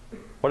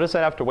 What does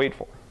that have to wait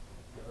for?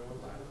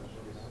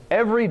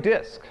 Every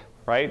disk,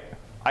 right?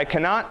 I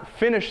cannot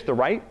finish the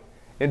write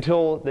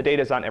until the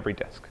data is on every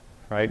disk,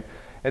 right?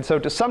 And so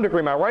to some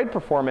degree, my write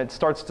performance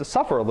starts to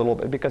suffer a little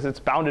bit because it's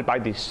bounded by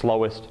the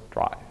slowest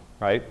drive,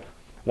 right?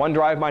 One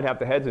drive might have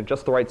the heads in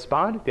just the right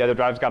spot. The other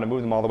drive's got to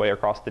move them all the way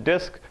across the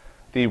disk.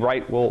 The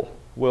write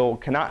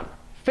cannot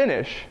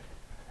finish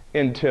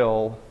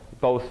until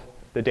both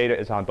the data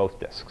is on both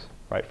disks,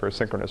 right, for a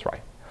synchronous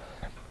write.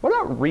 What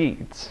about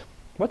reads?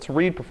 What's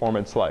read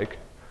performance like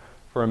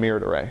for a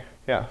mirrored array?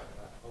 Yeah.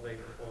 Well, they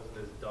propose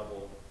it as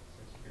double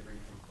since you can read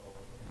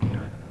from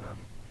both.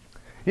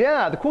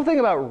 Yeah, the cool thing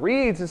about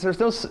reads is there's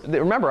no,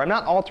 remember, I'm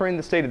not altering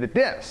the state of the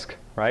disk,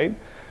 right?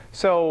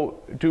 So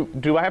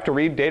do I have to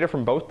read data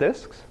from both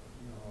disks?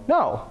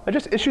 No, I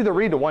just issue the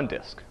read to one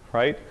disk,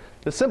 right?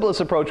 The simplest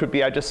approach would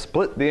be I just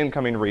split the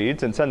incoming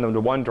reads and send them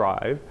to one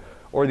drive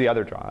or the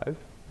other drive,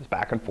 just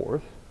back and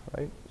forth,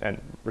 right?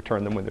 And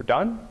return them when they're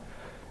done.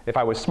 If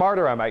I was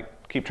smarter, I might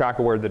keep track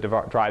of where the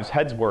drive's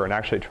heads were and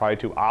actually try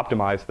to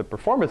optimize the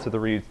performance of the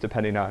reads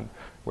depending on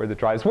where the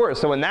drives were.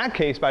 So in that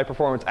case, my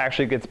performance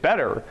actually gets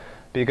better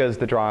because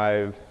the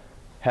drive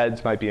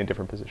heads might be in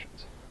different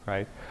positions,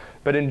 right?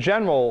 But in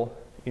general,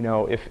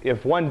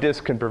 if one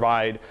disk can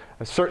provide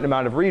a certain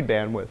amount of read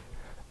bandwidth,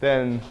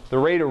 then the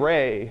RAID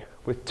array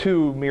with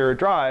 2 mirrored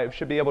drives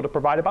should be able to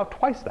provide about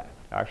twice that,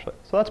 actually.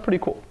 So that's pretty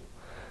cool,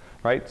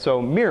 right?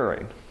 So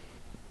mirroring.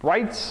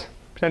 Writes,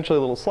 potentially a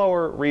little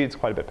slower. Reads,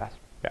 quite a bit faster.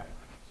 Yeah.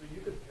 So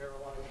you could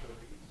parallelize the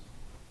reads?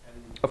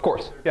 And of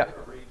course, yeah.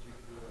 Different reads you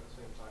can do at the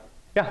same time?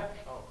 Yeah.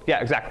 Oh, cool. Yeah,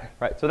 exactly.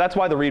 Right. So that's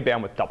why the read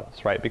bandwidth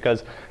doubles, right?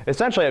 Because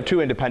essentially I have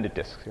 2 independent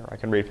disks here. I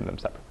can read from them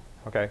separately.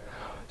 Okay.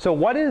 So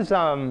what is,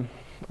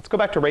 let's go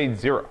back to RAID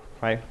 0,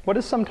 right? What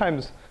is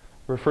sometimes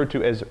referred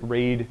to as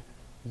RAID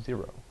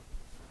 0?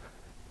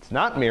 It's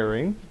not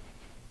mirroring.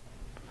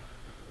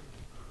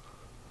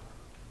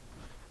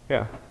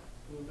 Yeah.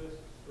 Two disks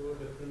store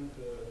different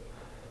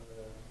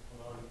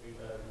amount of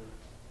data.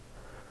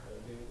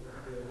 They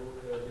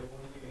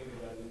won't be any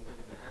redundant.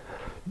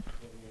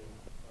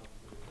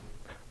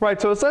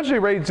 Right, so essentially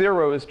RAID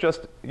 0 is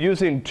just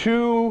using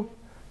 2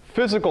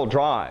 physical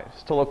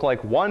drives to look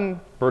like one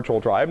virtual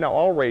drive. Now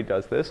all RAID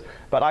does this,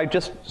 but I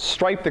just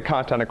stripe the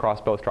content across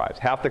both drives.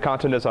 Half the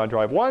content is on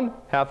drive 1,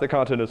 half the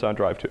content is on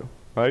drive 2,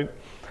 right?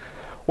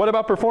 What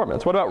about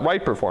performance? What about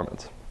write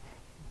performance?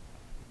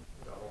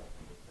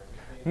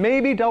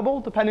 Maybe double,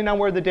 depending on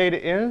where the data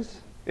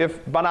is.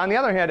 But on the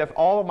other hand, if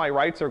all of my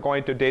writes are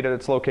going to data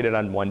that's located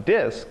on one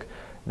disk,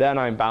 then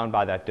I'm bound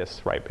by that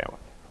disk's write bandwidth,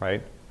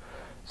 right?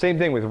 Same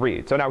thing with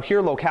read. So now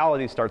here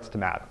locality starts to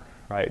matter,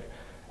 right?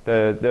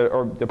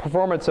 The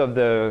performance of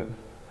the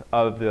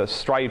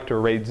striped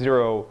or RAID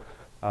 0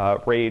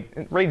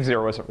 RAID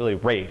 0 isn't really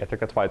RAID. I think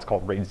that's why it's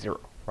called RAID 0,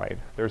 right?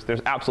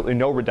 There's absolutely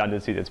no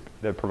redundancy that's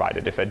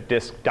provided. If a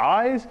disk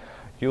dies,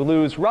 you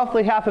lose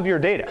roughly half of your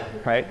data,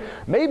 right?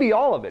 Maybe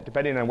all of it,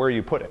 depending on where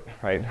you put it,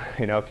 right?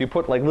 You know, if you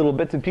put like little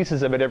bits and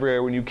pieces of it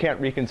everywhere when you can't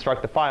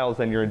reconstruct the files,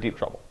 then you're in deep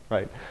trouble,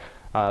 right?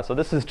 So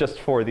this is just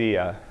for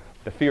the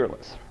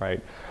fearless,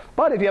 right?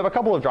 But if you have a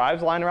couple of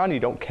drives lying around and you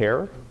don't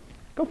care,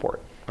 go for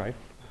it, right?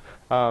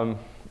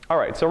 All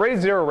right, so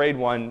RAID 0, RAID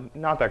 1,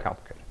 not that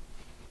complicated.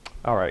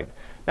 All right,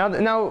 now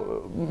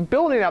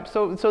building up,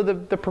 so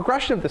the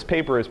progression of this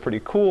paper is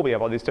pretty cool. We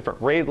have all these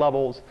different RAID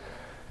levels.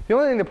 The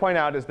only thing to point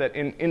out is that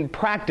in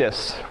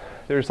practice,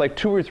 there's like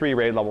 2 or 3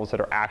 RAID levels that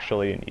are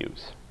actually in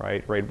use,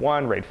 right? RAID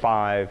 1, RAID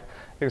 5, I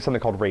think there's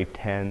something called RAID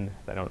 10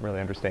 that I don't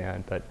really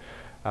understand,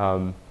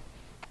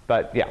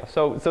 but yeah,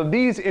 so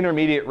these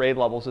intermediate RAID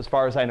levels, as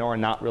far as I know, are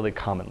not really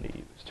commonly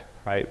used,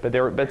 right? But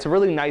it's a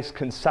really nice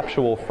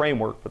conceptual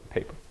framework for the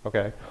paper,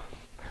 okay?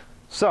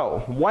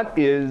 So what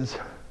is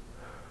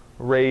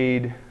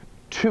RAID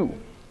 2?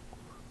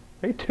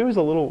 RAID 2 is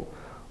a little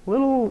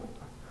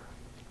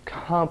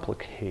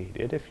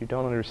complicated if you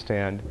don't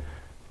understand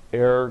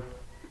error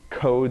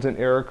codes and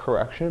error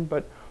correction,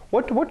 but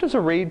what does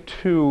RAID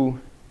 2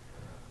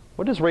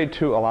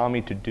 allow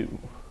me to do?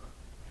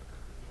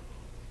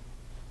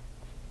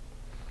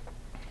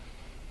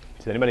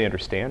 Does anybody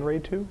understand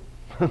RAID 2?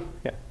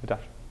 Yeah,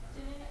 Natasha.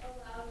 Didn't it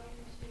allow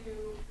you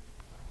to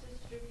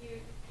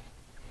distribute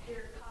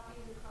your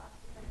copies across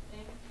different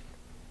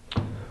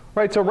things?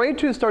 Right, so RAID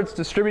 2 starts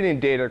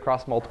distributing data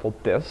across multiple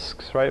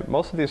disks, right?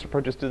 Most of these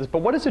approaches do this, but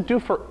what does it do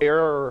for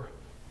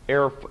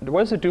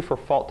what does it do for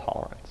fault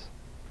tolerance?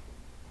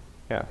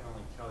 Yeah. It can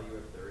only tell you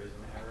if there is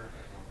an error,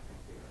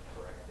 it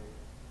can correct it.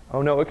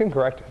 Oh no, it can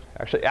correct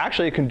it.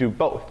 Actually it can do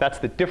both. That's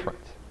the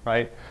difference,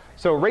 right?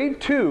 So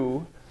RAID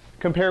 2,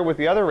 compared with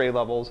the other RAID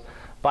levels,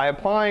 by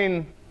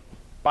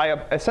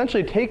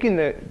essentially taking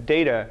the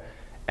data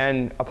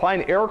and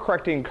applying error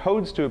correcting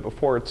codes to it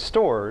before it's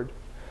stored,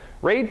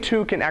 RAID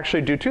 2 can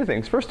actually do 2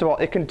 things. First of all,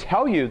 it can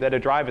tell you that a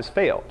drive has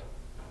failed,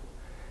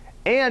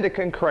 and it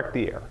can correct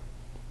the error,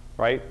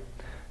 right?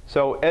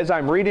 So as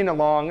I'm reading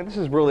along, and this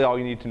is really all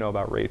you need to know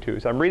about RAID 2,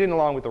 as I'm reading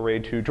along with the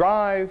RAID 2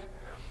 drive,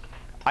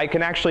 I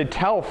can actually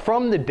tell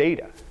from the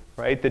data,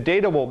 right? The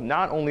data will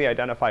not only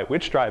identify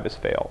which drive has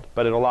failed,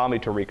 but it'll allow me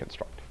to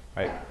reconstruct,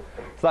 right?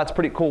 So that's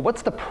pretty cool.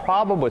 What's the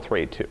problem with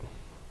RAID 2?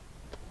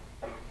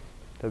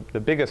 The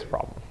biggest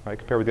problem, right,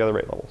 compared with the other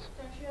RAID levels?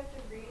 Don't you have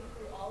to read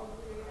through all of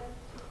the data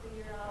to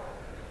figure out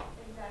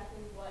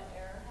exactly what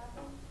error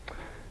happened?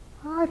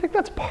 I think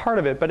that's part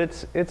of it, but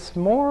it's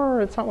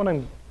not what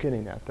I'm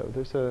getting at though.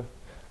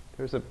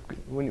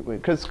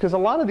 Because a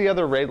lot of the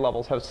other RAID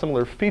levels have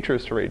similar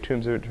features to RAID 2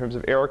 in terms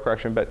of error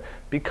correction, but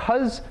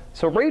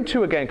so RAID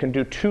 2 again can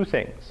do 2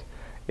 things.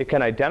 It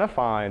can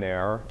identify an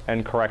error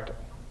and correct it,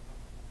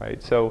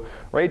 right? So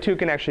RAID 2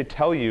 can actually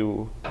tell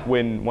you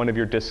when one of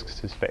your disks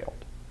has failed.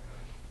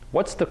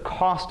 What's the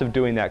cost of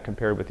doing that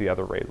compared with the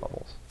other RAID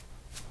levels?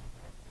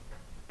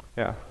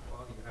 Yeah.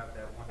 Well, you have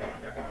that one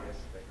check disk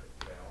that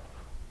could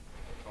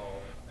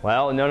fail.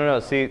 Well, no.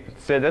 See,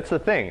 that's the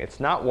thing.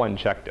 It's not one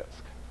check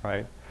disk,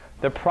 right?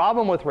 The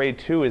problem with RAID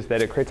 2 is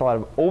that it creates a lot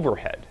of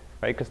overhead,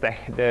 right? Because the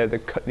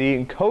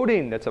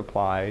encoding that's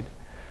applied,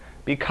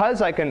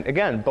 because I can,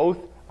 again, both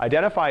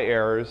identify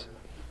errors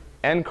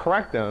and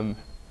correct them,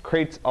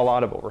 creates a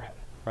lot of overhead,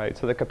 right?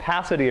 So the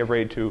capacity of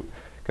RAID 2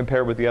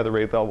 compared with the other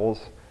RAID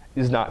levels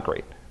is not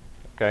great,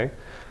 okay?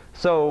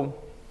 So,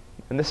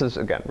 and this is,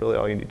 again, really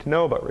all you need to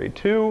know about RAID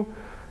 2.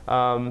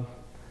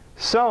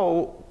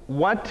 So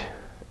what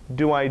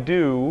do I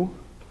do?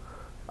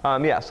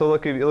 So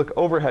look, if you look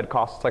overhead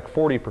costs, it's like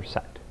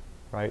 40%,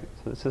 right?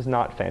 So this is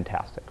not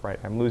fantastic, right?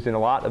 I'm losing a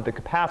lot of the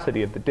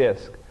capacity of the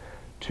disk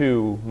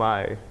to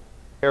my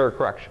error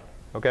correction,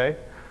 okay?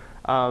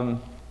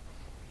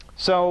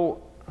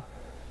 So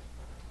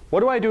what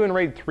do I do in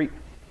RAID 3?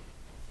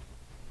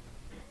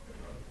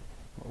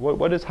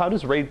 How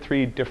does RAID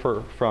 3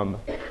 differ from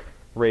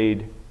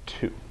RAID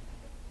 2?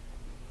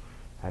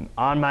 I'm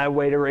on my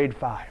way to RAID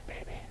 5,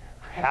 baby.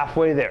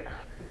 Halfway there.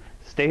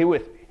 Stay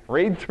with me.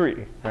 RAID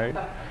 3, right?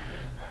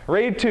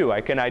 RAID 2,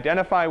 I can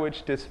identify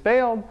which disk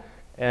failed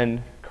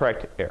and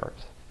correct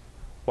errors.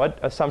 What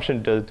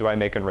assumption do I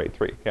make in RAID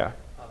 3? Yeah?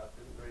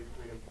 Didn't RAID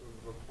 3 improve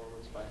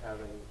performance by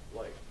having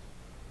like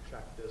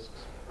track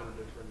disks for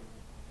different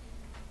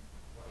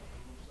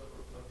groups of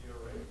the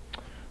array?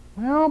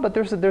 Well, but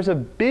there's a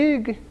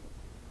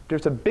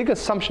big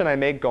assumption I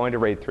make going to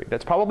RAID 3.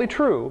 That's probably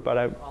true, but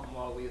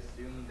Well, we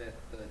assume that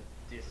the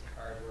disk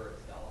hardware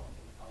itself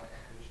can tell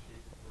which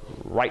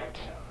disk.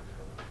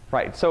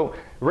 Right. So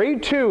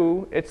RAID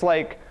 2, it's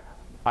like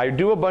I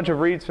do a bunch of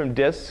reads from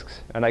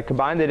disks, and I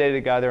combine the data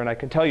together, and I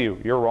can tell you,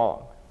 you're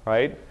wrong,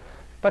 right?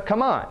 But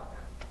come on.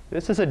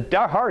 This is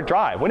a hard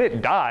drive. When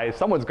it dies,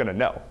 someone's going to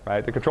know,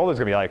 right? The controller's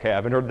going to be like, hey, I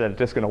haven't heard that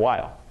disk in a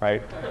while,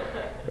 right?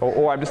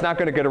 or I'm just not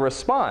going to get a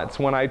response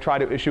when I try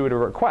to issue it a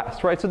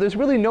request, right? So there's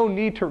really no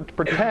need to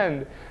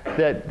pretend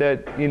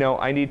that you know,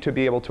 I need to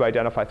be able to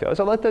identify failures.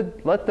 So let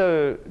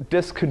the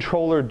disk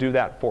controller do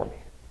that for me,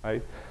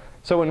 right?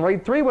 So in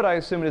RAID 3, what I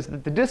assume is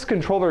that the disk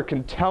controller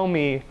can tell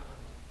me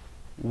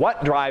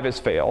what drive has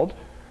failed,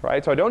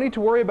 right? So I don't need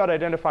to worry about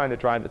identifying the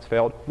drive that's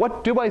failed.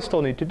 What do I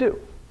still need to do?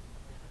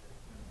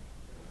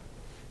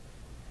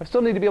 I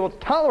still need to be able to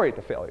tolerate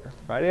the failure,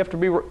 right? I have to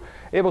be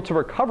able to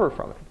recover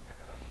from it.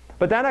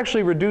 But that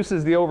actually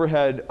reduces the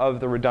overhead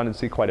of the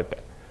redundancy quite a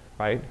bit,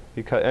 right?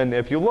 And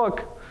if you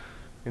look,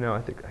 you know,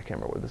 I can't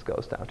remember what this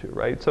goes down to,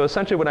 right? So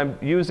essentially what I'm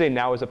using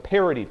now is a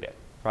parity bit,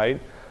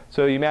 right?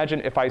 So you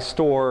imagine if I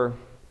store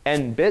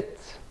n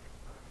bits,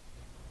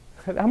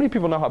 how many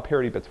people know how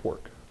parity bits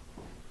work?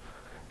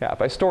 Yeah,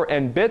 if I store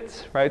n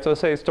bits, right? So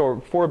say I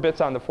store 4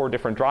 bits on the 4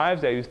 different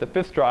drives, I use the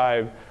 5th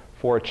drive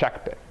for a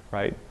check bit,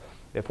 right?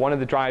 If one of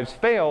the drives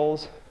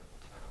fails,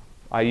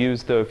 I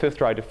use the 5th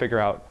drive to figure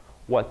out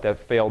what the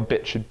failed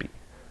bit should be,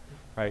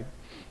 right?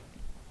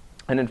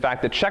 And in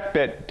fact, the check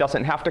bit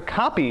doesn't have to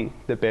copy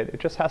the bit. It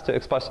just has to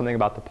express something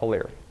about the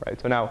polarity, right?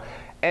 So now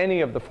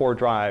any of the 4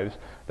 drives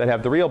that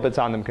have the real bits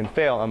on them can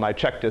fail, and my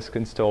check disk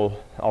can still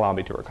allow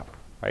me to recover,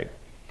 right?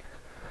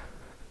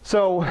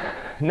 So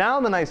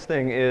now the nice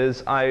thing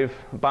is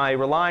by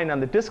relying on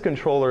the disk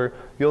controller,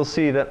 you'll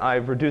see that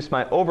I've reduced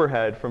my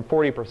overhead from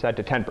 40%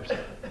 to 10%,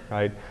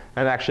 right?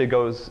 And it actually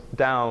goes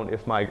down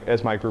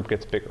as my group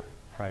gets bigger,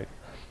 right?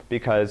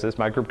 Because as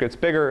my group gets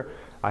bigger,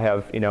 I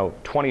have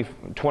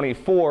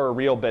 24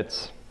 real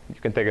bits, you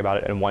can think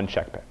about it, in 1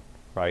 check bit,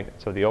 right?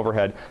 So the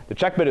overhead, the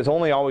check bit is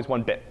only always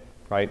 1 bit,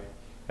 right?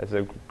 As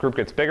the group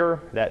gets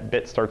bigger, that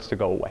bit starts to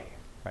go away,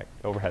 right?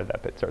 The overhead of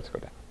that bit starts to go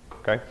down,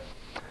 okay?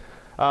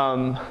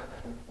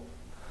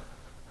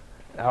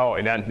 Oh,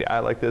 and then I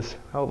like this.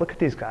 Oh, look at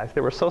these guys.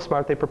 They were so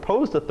smart. They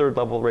proposed a 3rd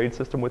level RAID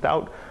system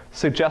without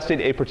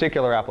suggesting a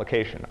particular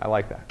application. I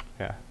like that.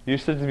 Yeah. You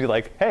should be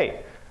like,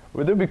 hey, it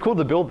would be cool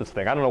to build this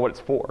thing. I don't know what it's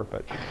for,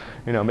 but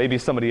you know, maybe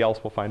somebody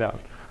else will find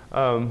out.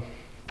 All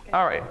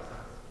right.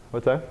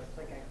 What's that?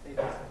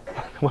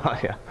 Well,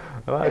 yeah.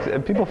 Well,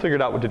 people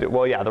figured out what to do.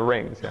 Well, yeah, the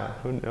rings. Yeah.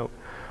 Who knows?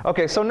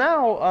 Okay. So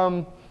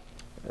now,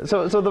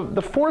 so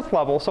the 4th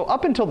level. So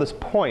up until this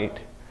point,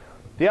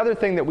 the other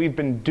thing that we've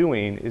been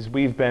doing is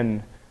we've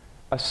been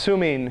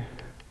assuming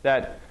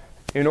that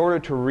in order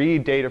to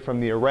read data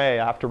from the array,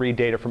 I have to read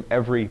data from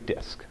every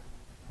disk,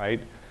 right?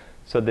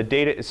 So the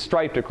data is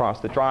striped across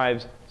the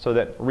drives so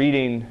that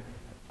reading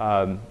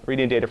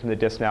data from the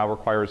disk now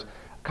requires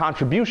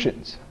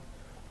contributions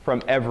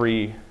from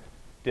every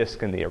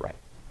disk in the array,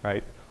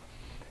 right?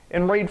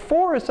 In RAID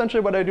 4,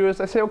 essentially what I do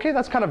is I say, OK,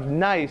 that's kind of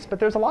nice, but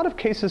there's a lot of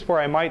cases where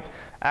I might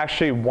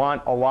actually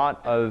want a lot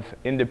of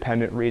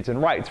independent reads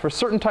and writes. For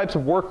certain types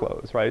of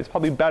workloads, right, it's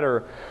probably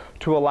better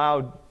to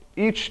allow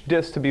each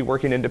disk to be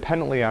working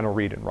independently on a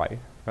read and write,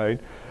 right,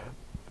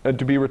 and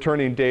to be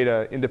returning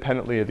data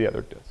independently of the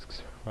other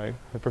disks, right?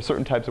 And for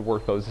certain types of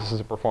workloads, this is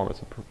a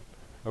performance improvement,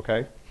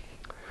 OK?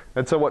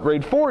 And so what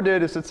RAID 4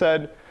 did is it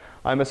said,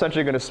 I'm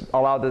essentially going to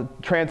allow the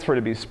transfer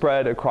to be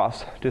spread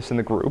across disks in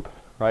the group,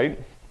 right?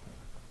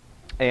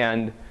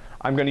 And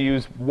I'm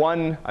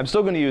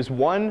still going to use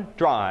 1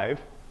 drive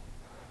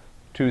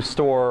to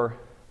store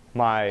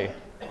my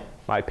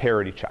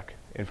parity check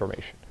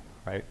information,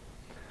 right?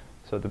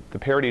 So the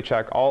parity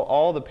check,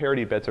 all the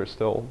parity bits are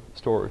still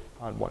stored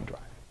on 1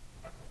 drive,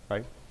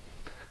 right?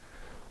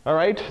 All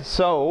right,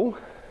 so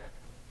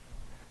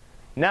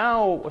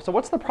now, so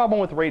what's the problem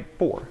with RAID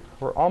 4?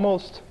 We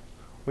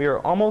are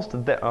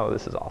almost there. Oh,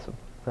 this is awesome.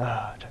 Check that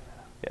out.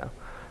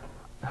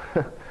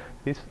 Yeah.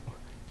 These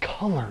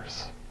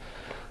colors.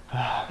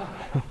 I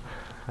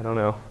don't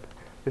know.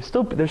 There's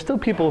still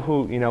people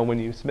who, you know, when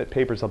you submit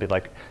papers, they'll be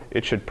like,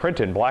 it should print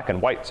in black and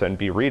white and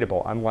be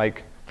readable. I'm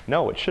like,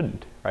 no, it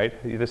shouldn't, right?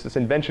 There's this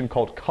invention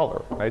called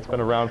color, right? It's been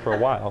around for a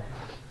while.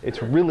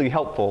 It's really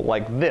helpful,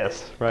 like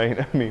this, right?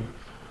 I mean,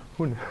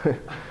 who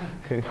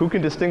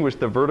can distinguish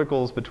the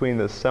verticals between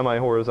the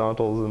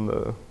semi-horizontals and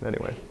the,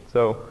 anyway.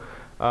 So,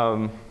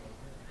 yeah.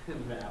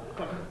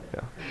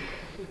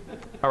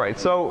 All right,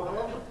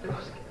 so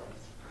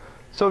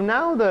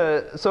now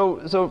so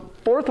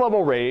 4th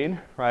level RAID,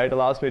 right,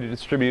 allows me to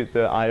distribute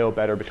the I/O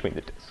better between the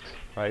disks,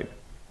 right?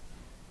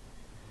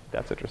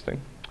 That's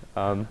interesting.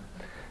 But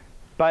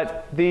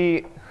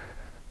there's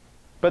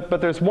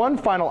one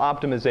final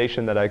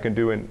optimization that I can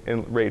do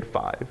in RAID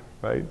 5,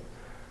 right?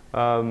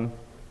 All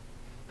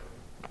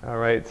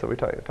right, so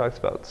it talks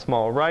about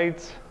small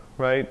writes,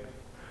 right?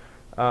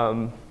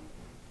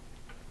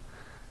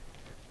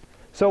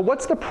 So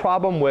what's the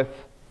problem with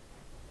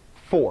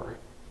 4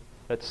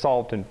 that's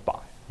solved in 5,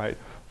 right?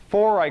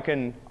 4, I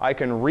can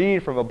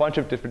read from a bunch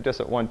of different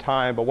disks at one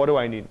time, but what do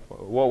I need?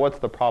 Well, what's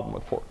the problem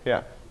with 4?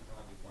 Yeah.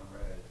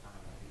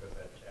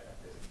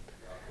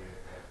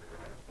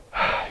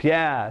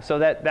 Yeah, so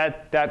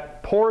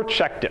that poor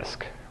check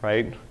disk,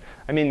 right?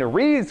 I mean, the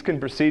reads can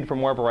proceed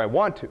from wherever I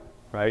want to,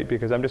 right?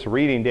 Because I'm just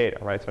reading data,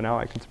 right? So now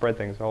I can spread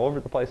things all over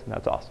the place, and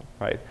that's awesome,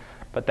 right?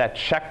 But that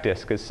check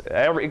disk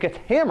it gets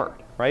hammered,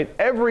 right?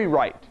 Every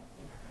write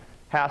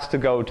has to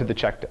go to the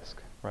check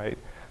disk, right?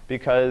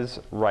 Because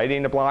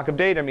writing a block of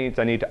data means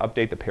I need to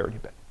update the parity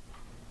bit,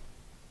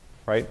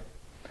 right?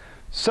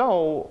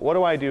 So what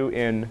do I do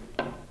in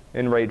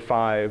RAID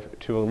 5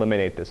 to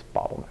eliminate this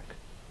bottleneck?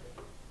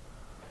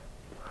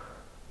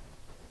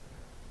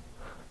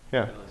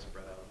 Yeah.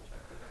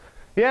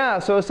 Yeah,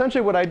 so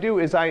essentially what I do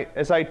is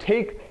I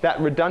take that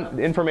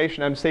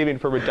information I'm saving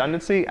for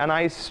redundancy and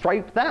I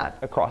stripe that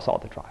across all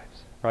the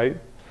drives, right?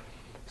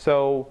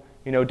 So,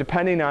 you know,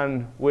 depending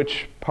on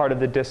which part of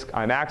the disk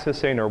I'm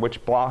accessing or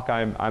which block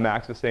I'm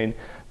accessing,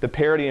 the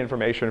parity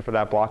information for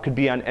that block could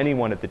be on any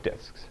one of the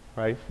disks,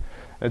 right?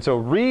 And so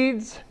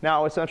reads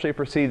now essentially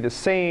proceed the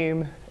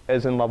same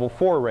as in level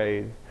 4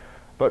 RAID,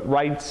 but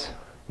writes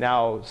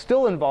now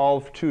still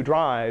involve 2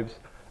 drives,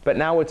 but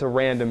now it's a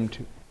random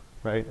 2.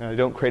 Right? And I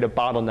don't create a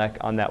bottleneck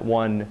on that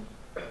one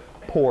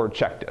poor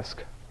check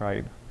disk,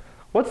 right?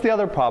 What's the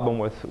other problem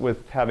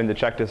with having the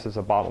check disk as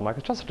a bottleneck?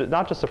 It's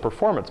not just a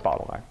performance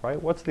bottleneck,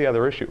 right? What's the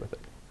other issue with it?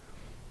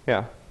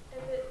 Yeah? If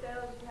it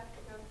fails, you have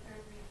to go through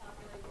and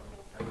repopulate the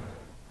whole system.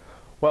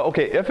 Well,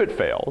 OK, if it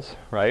fails,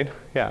 right?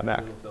 Yeah,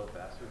 Mac.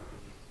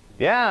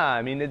 Yeah,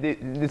 I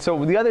mean,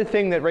 so the other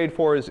thing that RAID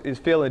 4 is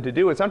failing to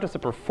do, it's not just a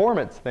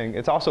performance thing,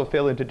 it's also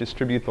failing to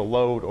distribute the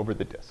load over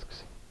the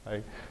disks,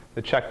 right?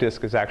 The check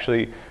disk is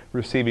actually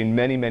receiving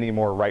many, many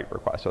more write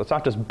requests. So it's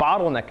not just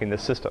bottlenecking the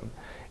system.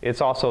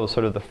 It's also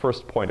sort of the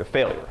first point of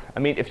failure. I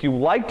mean, if you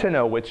like to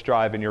know which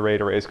drive in your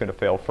RAID array is going to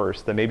fail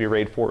first, then maybe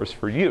RAID 4 is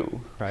for you,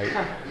 right?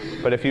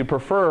 But if you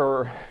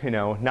prefer, you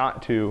know,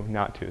 not to,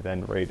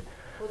 then RAID.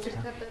 We'll just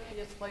have that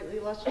be a slightly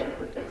less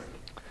cheaper disk.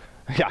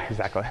 Yeah,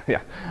 exactly.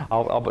 Yeah,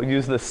 I'll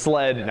use the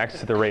sled next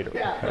to the RAID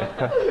array.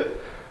 Yeah.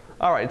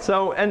 All right.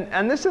 So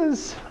and this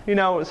is, you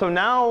know, so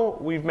now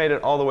we've made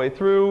it all the way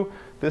through.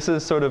 This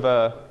is sort of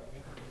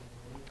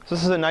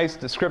this is a nice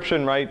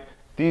description, right?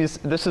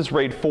 This is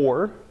RAID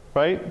 4,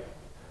 right?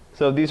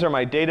 So these are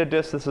my data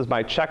disks. This is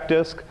my check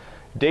disk.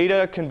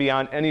 Data can be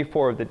on any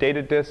 4 of the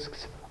data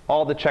disks.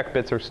 All the check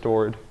bits are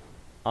stored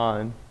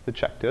on the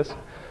check disk.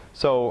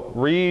 So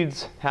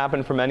reads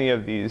happen from any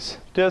of these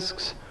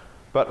disks,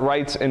 but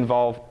writes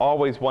involve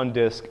always one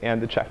disk and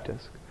the check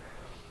disk.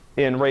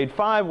 In RAID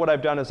 5, what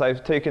I've done is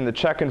I've taken the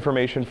check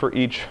information for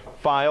each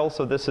file.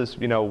 So this is,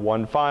 you know,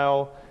 one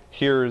file.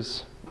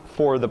 Here's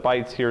for the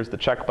bytes, here's the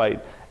check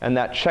byte, and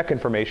that check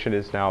information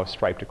is now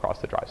striped across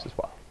the drives as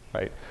well,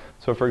 right?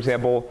 So for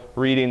example,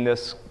 reading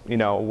this, you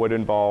know, would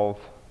involve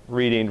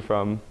reading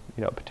from,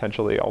 you know,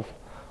 potentially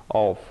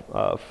all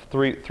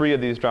 3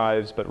 of these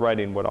drives, but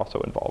writing would also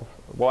involve,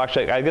 well,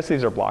 actually, I guess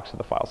these are blocks of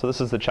the file. So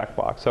this is the check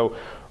block. So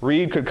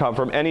read could come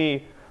from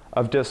any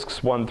of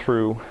disks 1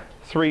 through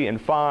 3 and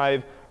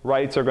 5.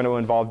 Writes are going to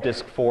involve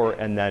disk 4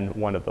 and then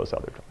one of those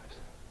other drives,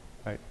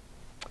 right?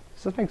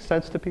 Does this make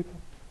sense to people?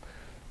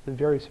 It's a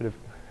very sort of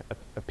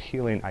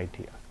appealing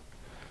idea.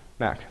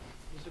 Mac?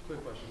 Just a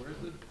quick question. Where's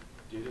the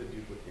data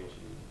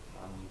duplication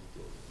on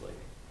these disks? Like,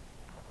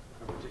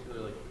 in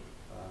particular, like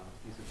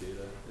piece of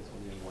data is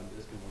only in one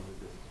disk and one of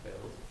the disks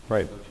fails.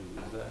 Right. Don't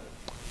you lose that?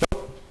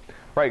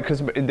 Right, because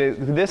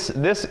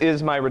this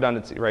is my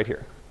redundancy right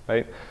here,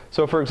 right?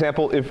 So for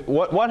example, if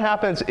what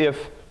happens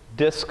if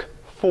disk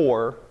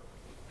 4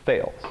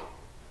 fails,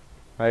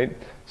 right?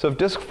 So if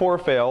disk 4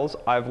 fails,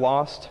 I've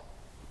lost,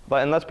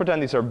 and let's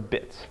pretend these are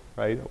bits,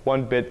 right?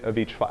 1 bit of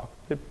each file.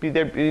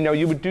 You know,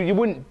 you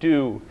wouldn't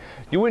do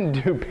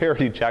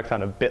parity checks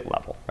on a bit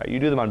level, right? You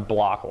do them on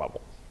block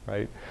levels,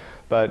 right?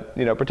 But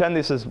you know, pretend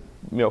this is,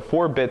 you know,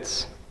 4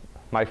 bits,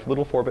 my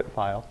little 4-bit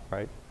file,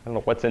 right? I don't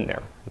know what's in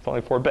there. It's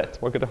only 4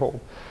 bits. What could it hold?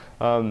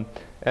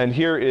 And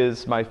here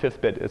is my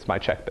 5th bit. It's my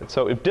check bit.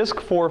 So if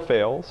disk 4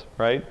 fails,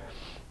 right,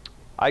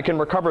 I can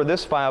recover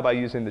this file by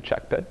using the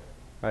check bit,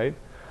 right?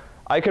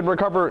 I can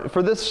recover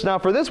for this. Now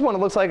for this one, it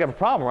looks like I have a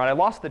problem, right? I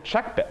lost the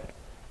check bit.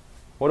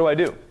 What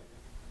do?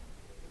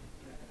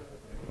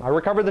 I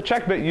recover the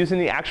check bit using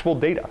the actual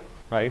data,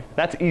 right?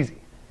 That's easy.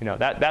 You know,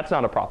 that's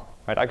not a problem,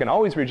 right? I can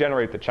always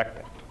regenerate the check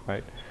bit,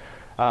 right?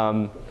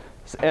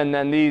 And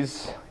then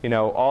these, you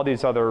know, all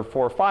these other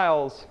 4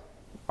 files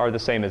are the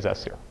same as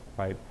S0,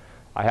 right?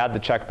 I had the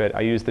check bit.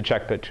 I used the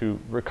check bit to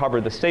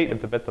recover the state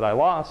of the bit that I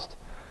lost,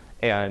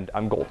 and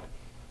I'm golden,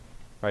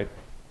 right?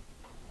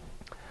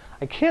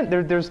 I can't.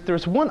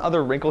 There's one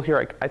other wrinkle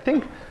here. I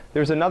think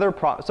there's another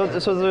problem.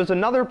 So there's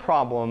another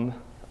problem.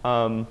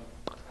 I'm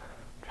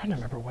trying to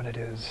remember what it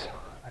is.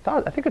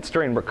 I think it's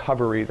during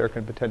recovery. There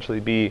can potentially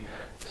be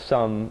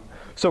some.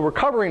 So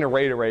recovering a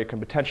RAID array can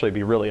potentially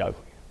be really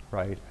ugly,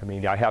 right? I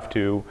mean, I have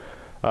to,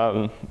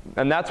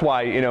 and that's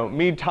why, you know,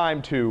 need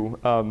time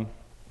to.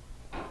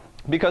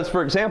 Because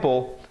for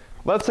example,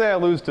 let's say I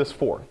lose disk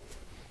 4,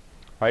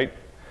 right?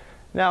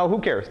 Now, who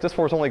cares? Disk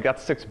 4's only got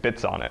 6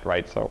 bits on it,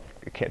 right? So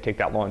it can't take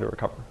that long to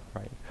recover,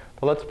 right?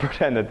 But let's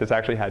pretend that this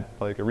actually had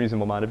like a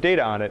reasonable amount of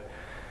data on it.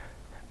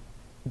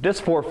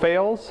 Disk 4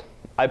 fails.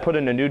 I put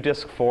in a new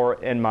disk 4,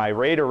 and my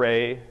RAID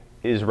array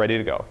is ready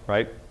to go,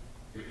 right?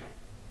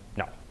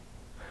 No.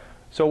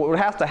 So what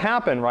has to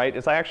happen, right,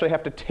 is I actually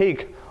have to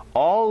take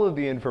all of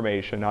the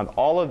information on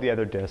all of the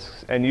other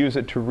disks and use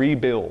it to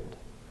rebuild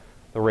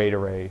the RAID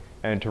array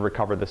and to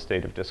recover the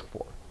state of disk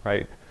 4,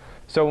 right?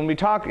 So when we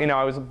talk,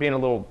 I was being a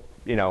little,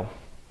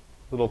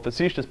 little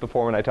facetious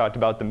before when I talked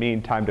about the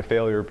mean time to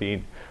failure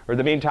being, or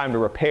the mean time to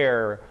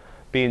repair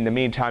being the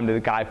mean time to the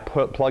guy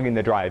plugging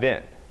the drive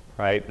in,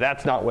 right?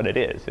 That's not what it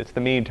is. It's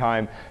the mean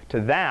time to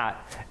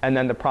that, and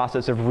then the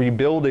process of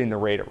rebuilding the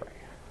RAID array,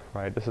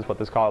 right? This is what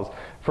this calls.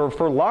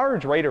 For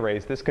large RAID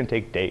arrays, this can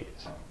take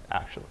days,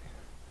 actually.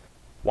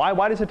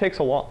 Why does it take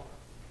so long?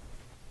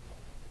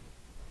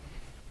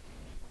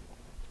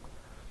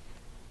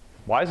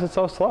 Why is it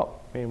so slow?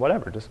 I mean,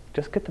 whatever.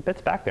 Just get the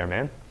bits back there,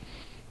 man.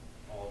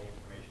 All the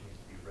information needs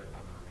to be written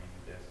on the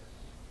remaining disks.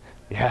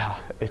 Yeah,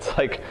 it's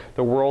like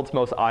the world's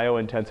most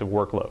I/O-intensive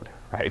workload,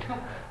 right?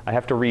 I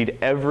have to read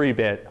every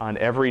bit on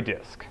every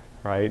disk,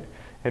 right?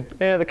 And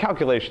the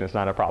calculation is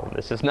not a problem.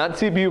 This is not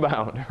CPU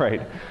bound,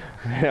 right?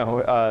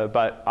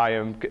 But I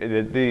am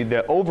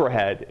the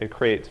overhead it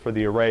creates for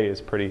the array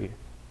is pretty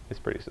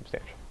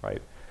substantial,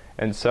 right?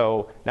 And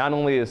so not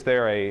only is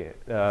there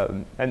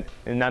and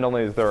not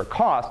only is there a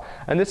cost,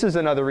 and this is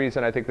another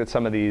reason I think that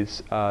some of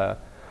these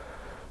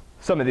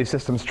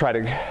systems try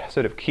to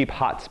sort of keep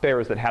hot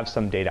spares that have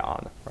some data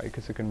on them, right?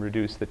 Because it can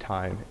reduce the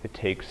time it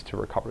takes to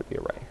recover the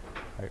array,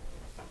 right?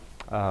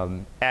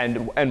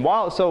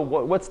 So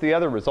what's the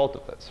other result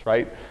of this,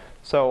 right?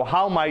 So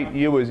how might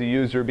you as a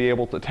user be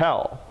able to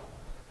tell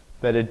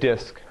that a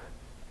disk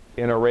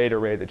in a RAID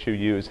array that you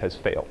use has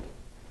failed,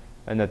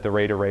 and that the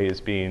RAID array is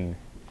being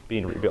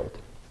rebuilt?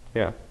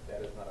 Yeah.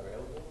 Data's not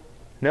available?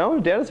 No,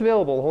 data's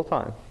available the whole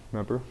time.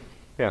 Remember?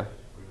 Yeah.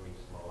 Really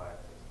slow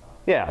access time.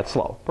 Yeah, it's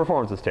slow.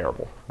 Performance is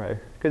terrible, right?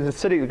 Because it's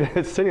sitting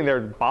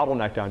there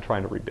bottlenecked down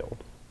trying to rebuild,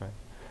 right?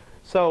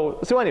 So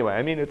anyway,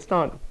 I mean, it's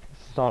not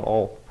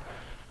all,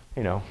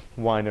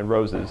 wine and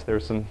roses.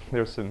 There's some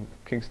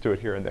kinks to it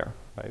here and there,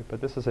 right?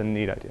 But this is a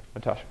neat idea.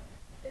 Natasha.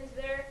 Is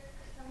there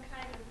some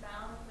kind of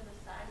bound for the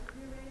size of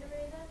your RAID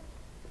array then?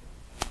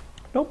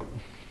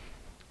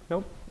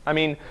 Nope. I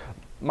mean,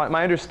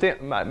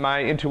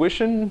 my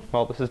intuition,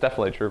 well, this is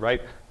definitely true, right?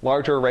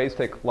 Larger arrays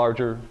take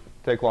longer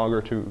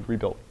to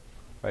rebuild,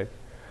 right?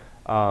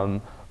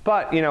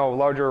 But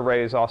larger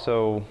arrays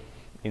also,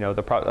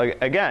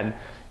 again,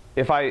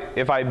 if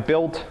I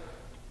built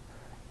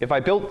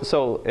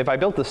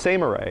the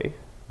same array,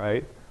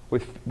 right,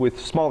 with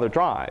smaller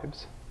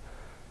drives,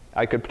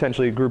 I could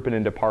potentially group it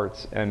into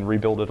parts and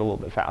rebuild it a little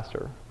bit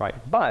faster, right?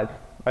 But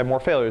I have more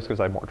failures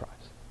because I have more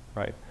drives,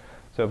 right?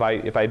 So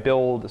if I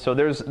build, so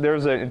there's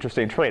an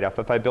interesting trade-off.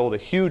 If I build a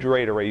huge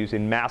RAID array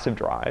using massive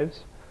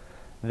drives,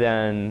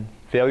 then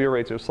failure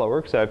rates are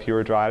slower because I have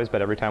fewer drives,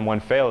 but every time one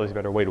fails, you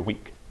better wait a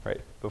week, right,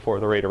 before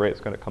the RAID array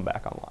is going to come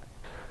back online.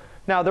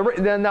 Now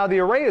the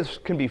array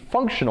can be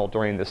functional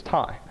during this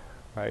time,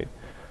 right?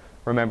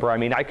 Remember, I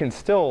mean, I can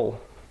still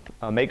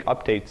make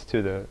updates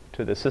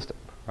to the system,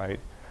 right?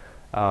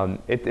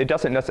 It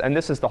doesn't necessarily, and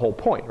this is the whole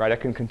point, right? I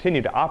can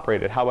continue to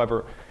operate it.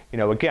 However,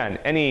 again,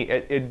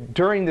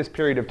 during this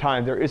period of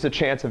time, there is a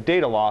chance of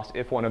data loss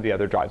if one of the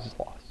other drives is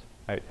lost,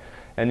 right?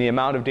 And the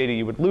amount of data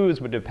you would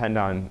lose would depend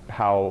on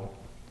how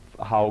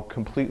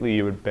completely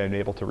you would have been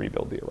able to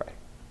rebuild the array,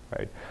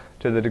 right?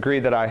 To the degree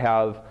that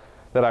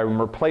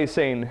I'm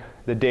replacing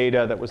the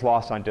data that was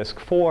lost on disk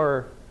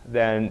 4,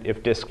 then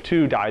if disk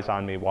 2 dies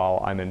on me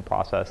while I'm in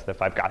process,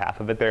 if I've got half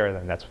of it there,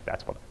 then that's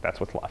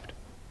what's left,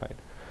 right?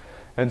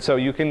 And so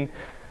you can,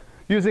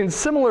 using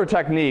similar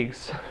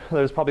techniques,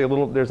 there's a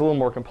little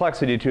more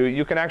complexity to it.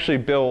 You can actually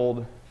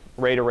build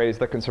RAID arrays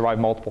that can survive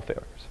multiple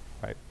failures,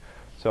 right?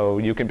 So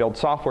you can build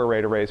software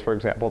RAID arrays, for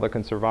example, that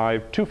can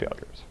survive 2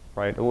 failures,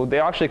 right? Well,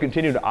 they actually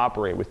continue to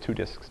operate with 2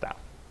 disks down,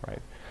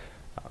 right?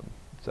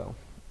 So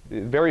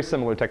very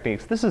similar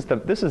techniques. This is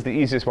the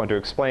easiest one to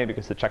explain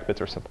because the check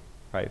bits are simple,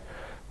 right?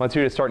 Once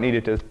you start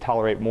needing to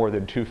tolerate more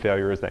than 2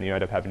 failures, then you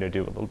end up having to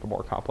do a little bit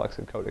more complex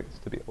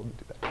encodings to be able to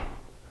do that.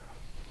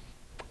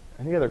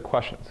 Any other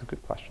questions? A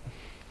good question.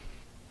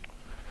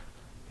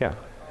 Yeah. I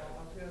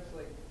was going to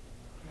say,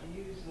 can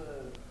you use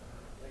a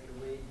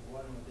RAID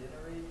 1 within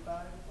a RAID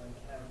 5?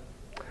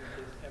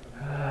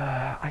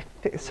 I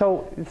think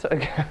so.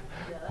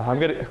 I'm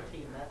gonna.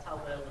 That's how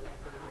the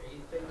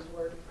RAID things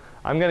work.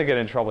 I'm gonna get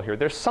in trouble here.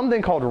 There's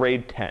something called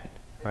RAID 10,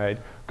 right?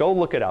 Go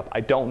look it up. I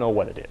don't know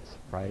what it is,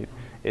 right?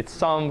 It's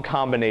some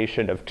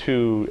combination of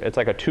 2. It's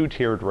like a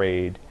 2-tiered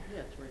RAID.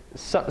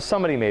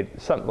 Somebody made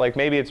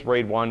maybe it's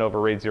RAID 1 over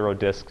RAID 0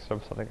 disks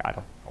or something. I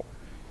don't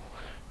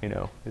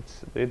know.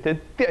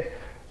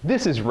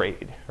 This is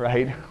RAID,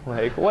 right?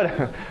 Like what?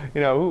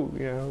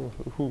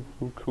 Who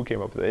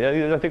came up with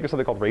it? I think there's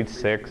something called RAID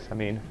 6. I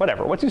mean,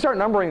 whatever. Once you start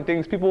numbering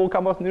things, people will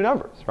come up with new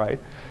numbers, right?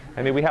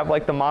 I mean, we have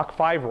like the Mach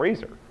 5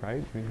 Razor,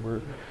 right? I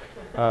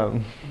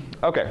mean,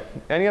 okay.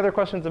 Any other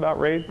questions about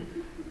RAID?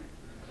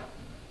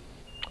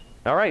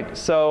 All right.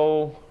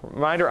 So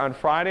reminder: on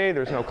Friday,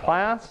 there's no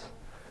class.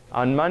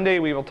 On Monday,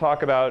 we will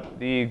talk about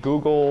the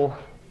Google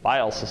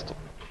file system,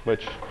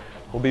 which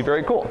will be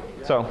very cool.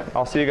 So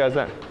I'll see you guys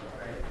then.